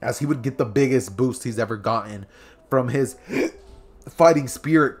 as he would get the biggest boost he's ever gotten from his fighting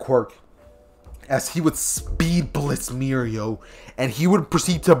spirit quirk, as he would speed blitz Mirio, and he would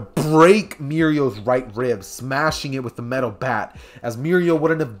proceed to break Mirio's right rib, smashing it with the metal bat, as Mirio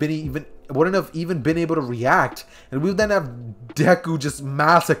wouldn't have even been able to react, and we would then have Deku just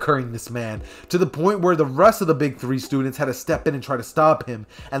massacring this man, to the point where the rest of the big three students had to step in and try to stop him,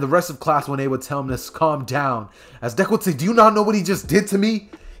 and the rest of class 1A would tell him to calm down, as Deku would say, "Do you not know what he just did to me?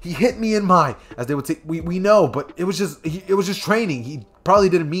 He hit me in my," as they would say, we know, but it was just training. He probably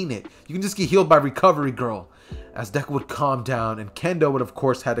didn't mean it. You can just get healed by Recovery Girl. As Deku would calm down, and Kendo would of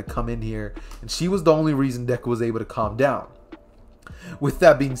course had to come in here, and she was the only reason Deku was able to calm down. With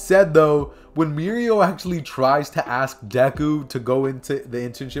that being said though, when Mirio actually tries to ask Deku to go into the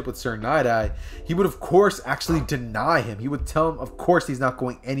internship with Sir Night-Eye, he would of course actually deny him. He would tell him of course he's not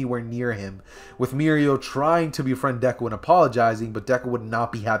going anywhere near him, with Mirio trying to befriend Deku and apologizing, but Deku would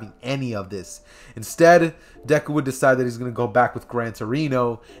not be having any of this. Instead, Deku would decide that he's going to go back with Gran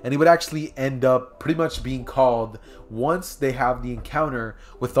Torino, and he would actually end up pretty much being called once they have the encounter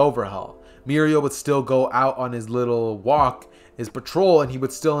with Overhaul. Mirio would still go out on his little walk, his patrol, and he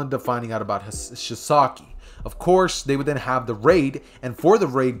would still end up finding out about Shisaki. Of course, they would then have the raid, and for the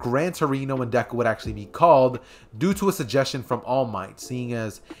raid, Gran Torino and Deku would actually be called due to a suggestion from All Might, seeing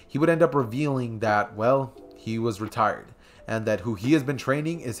as he would end up revealing that, well, he was retired, and that who he has been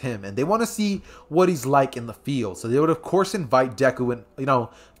training is him, and they want to see what he's like in the field. So they would of course invite Deku and, you know,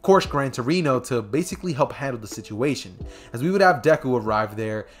 of course Gran Torino to basically help handle the situation, as we would have Deku arrive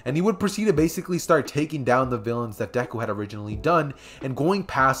there, and he would proceed to basically start taking down the villains that Deku had originally done, and going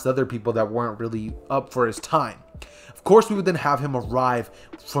past other people that weren't really up for his time. Of course, we would then have him arrive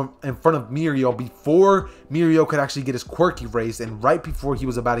from in front of Mirio before Mirio could actually get his quirk erased, and right before he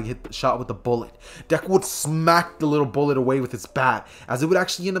was about to get shot with the bullet. Deku would smack the little bullet away with his bat, as it would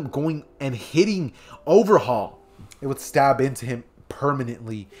actually end up going and hitting Overhaul. It would stab into him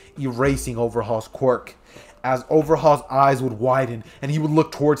permanently, erasing Overhaul's quirk. As Overhaul's eyes would widen and he would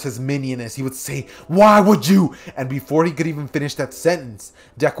look towards his minion as he would say, "Why would you?" And before he could even finish that sentence,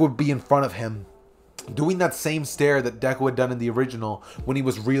 Deku would be in front of him, doing that same stare that Deku had done in the original when he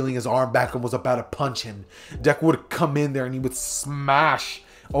was reeling his arm back and was about to punch him. Deku would come in there and he would smash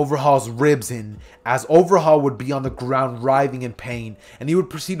Overhaul's ribs in, as Overhaul would be on the ground writhing in pain, and he would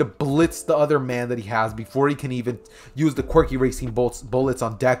proceed to blitz the other man that he has before he can even use the quirk erasing bullets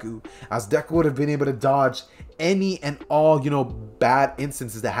on Deku, as Deku would have been able to dodge any and all, bad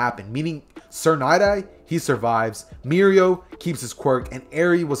instances that happen, meaning Sir Night-Eye, he survives, Mirio keeps his quirk, and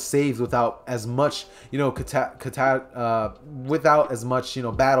Eri was saved without as much, without as much,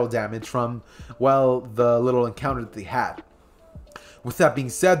 battle damage from, well, the little encounter that they had. With that being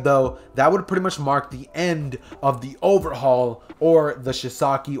said, though, that would pretty much mark the end of the Overhaul or the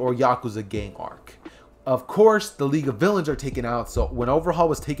Shisaki or Yakuza gang arc. Of course, the League of Villains are taken out, so when Overhaul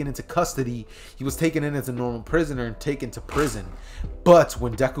was taken into custody, he was taken in as a normal prisoner and taken to prison. But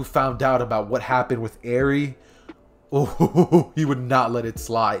when Deku found out about what happened with Eri, oh, he would not let it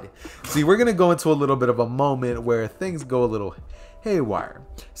slide. See, we're going to go into a little bit of a moment where things go a little haywire.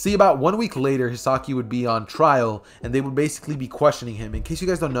 See, about 1 week later, Hisaki would be on trial, and they would basically be questioning him. In case you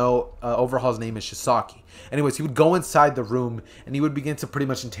guys don't know, Overhaul's name is Shisaki. Anyways, he would go inside the room, and he would begin to pretty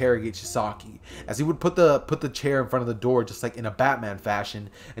much interrogate Shisaki, as he would put the chair in front of the door, just like in a Batman fashion,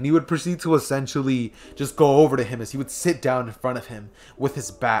 and he would proceed to essentially just go over to him as he would sit down in front of him with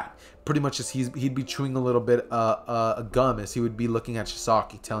his bat, pretty much as he'd be chewing a little bit a gum, as he would be looking at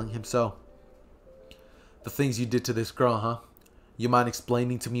Shisaki, telling him, "So, the things you did to this girl, huh? You mind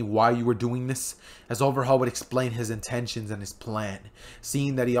explaining to me why you were doing this?" As Overhaul would explain his intentions and his plan,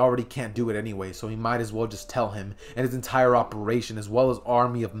 seeing that he already can't do it anyway, so he might as well just tell him, and his entire operation as well as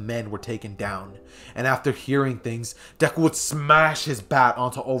army of men were taken down. And after hearing things, Deku would smash his bat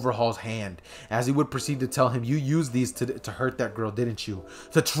onto Overhaul's hand, as he would proceed to tell him, "You used these to hurt that girl, didn't you?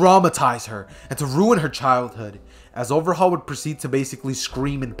 To traumatize her and to ruin her childhood." As Overhaul would proceed to basically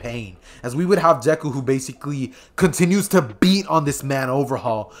scream in pain, as we would have Deku, who basically continues to beat on this man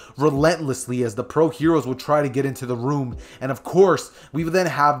Overhaul relentlessly, as the pro heroes would try to get into the room, and of course we would then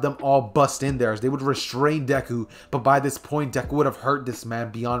have them all bust in there as they would restrain Deku. But by this point, Deku would have hurt this man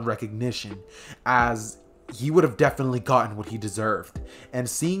beyond recognition, as he would have definitely gotten what he deserved. And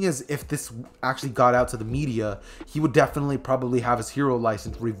seeing as if this actually got out to the media, he would definitely probably have his hero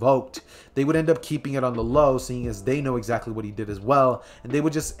license revoked. They would end up keeping it on the low, seeing as they know exactly what he did as well, and they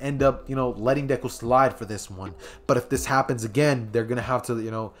would just end up, letting Deku slide for this one. But if this happens again, they're gonna have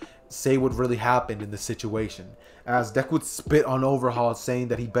to, say what really happened in this situation, as Deku would spit on Overhaul, saying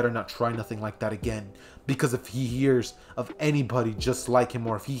that he better not try nothing like that again, because if he hears of anybody just like him,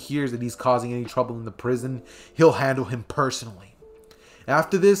 or if he hears that he's causing any trouble in the prison, he'll handle him personally.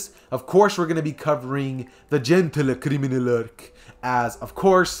 After this, of course, we're going to be covering the Gentle Criminal arc, as of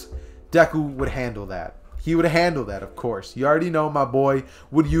course Deku would handle that. He would handle that, of course. You already know my boy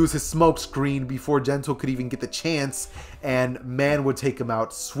would use his smoke screen before Gentle could even get the chance, and man would take him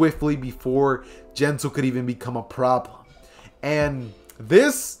out swiftly before Gentle could even become a problem. And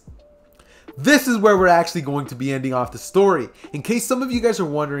this is where we're actually going to be ending off the story. In case some of you guys are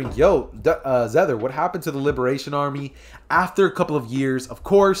wondering, yo, Zether, what happened to the Liberation Army? After a couple of years, of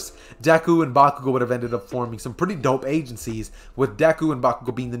course, Deku and Bakugo would have ended up forming some pretty dope agencies, with Deku and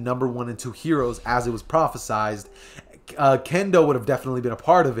Bakugo being the #1 and 2 heroes as it was prophesized. Kendo would have definitely been a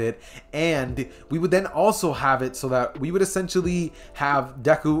part of it, and we would then also have it so that we would essentially have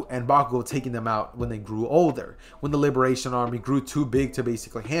Deku and Bakugo taking them out when they grew older, when the Liberation Army grew too big to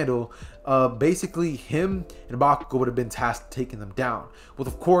basically handle. Basically him and Bakugo would have been tasked taking them down, with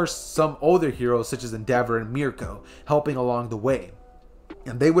of course some older heroes such as Endeavor and Mirko helping along the way,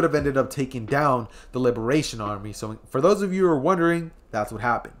 and they would have ended up taking down the Liberation Army. So for those of you who are wondering, that's what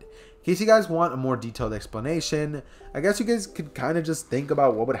happened. In case you guys want a more detailed explanation, I guess you guys could kind of just think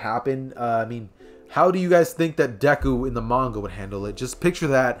about what would happen. I mean, how do you guys think that Deku in the manga would handle it? Just picture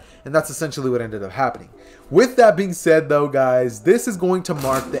that, and that's essentially what ended up happening. With that being said, though, guys, this is going to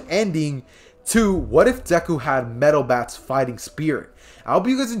mark the ending to What If Deku Had Metal Bat's Fighting Spirit. I hope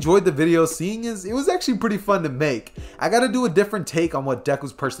you guys enjoyed the video, seeing as it was actually pretty fun to make. I gotta do a different take on what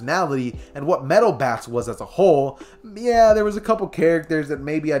Deku's personality and what Metal Bats was as a whole. Yeah, there was a couple characters that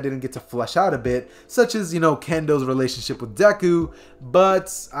maybe I didn't get to flesh out a bit, such as, Kendo's relationship with Deku,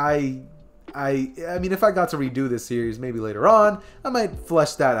 but I I mean, if I got to redo this series maybe later on, I might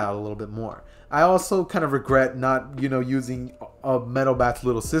flesh that out a little bit more. I also kind of regret not, using Metal Bat's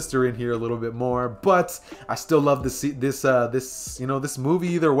little sister in here a little bit more, but I still love this movie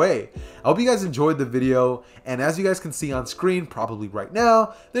either way. I hope you guys enjoyed the video, and as you guys can see on screen, probably right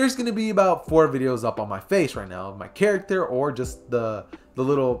now, there's gonna be about 4 videos up on my face right now of my character, or just the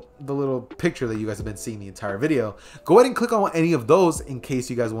little picture that you guys have been seeing the entire video. Go ahead and click on any of those in case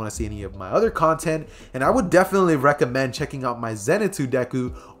you guys want to see any of my other content, and I would definitely recommend checking out my Zenitsu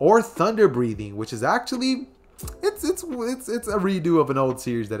Deku or Thunder Breathing, which is actually it's a redo of an old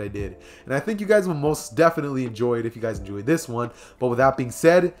series that I did, and I think you guys will most definitely enjoy it if you guys enjoyed this one. But with that being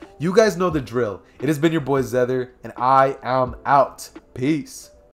said, you guys know the drill. It has been your boy Zether, and I am out. Peace.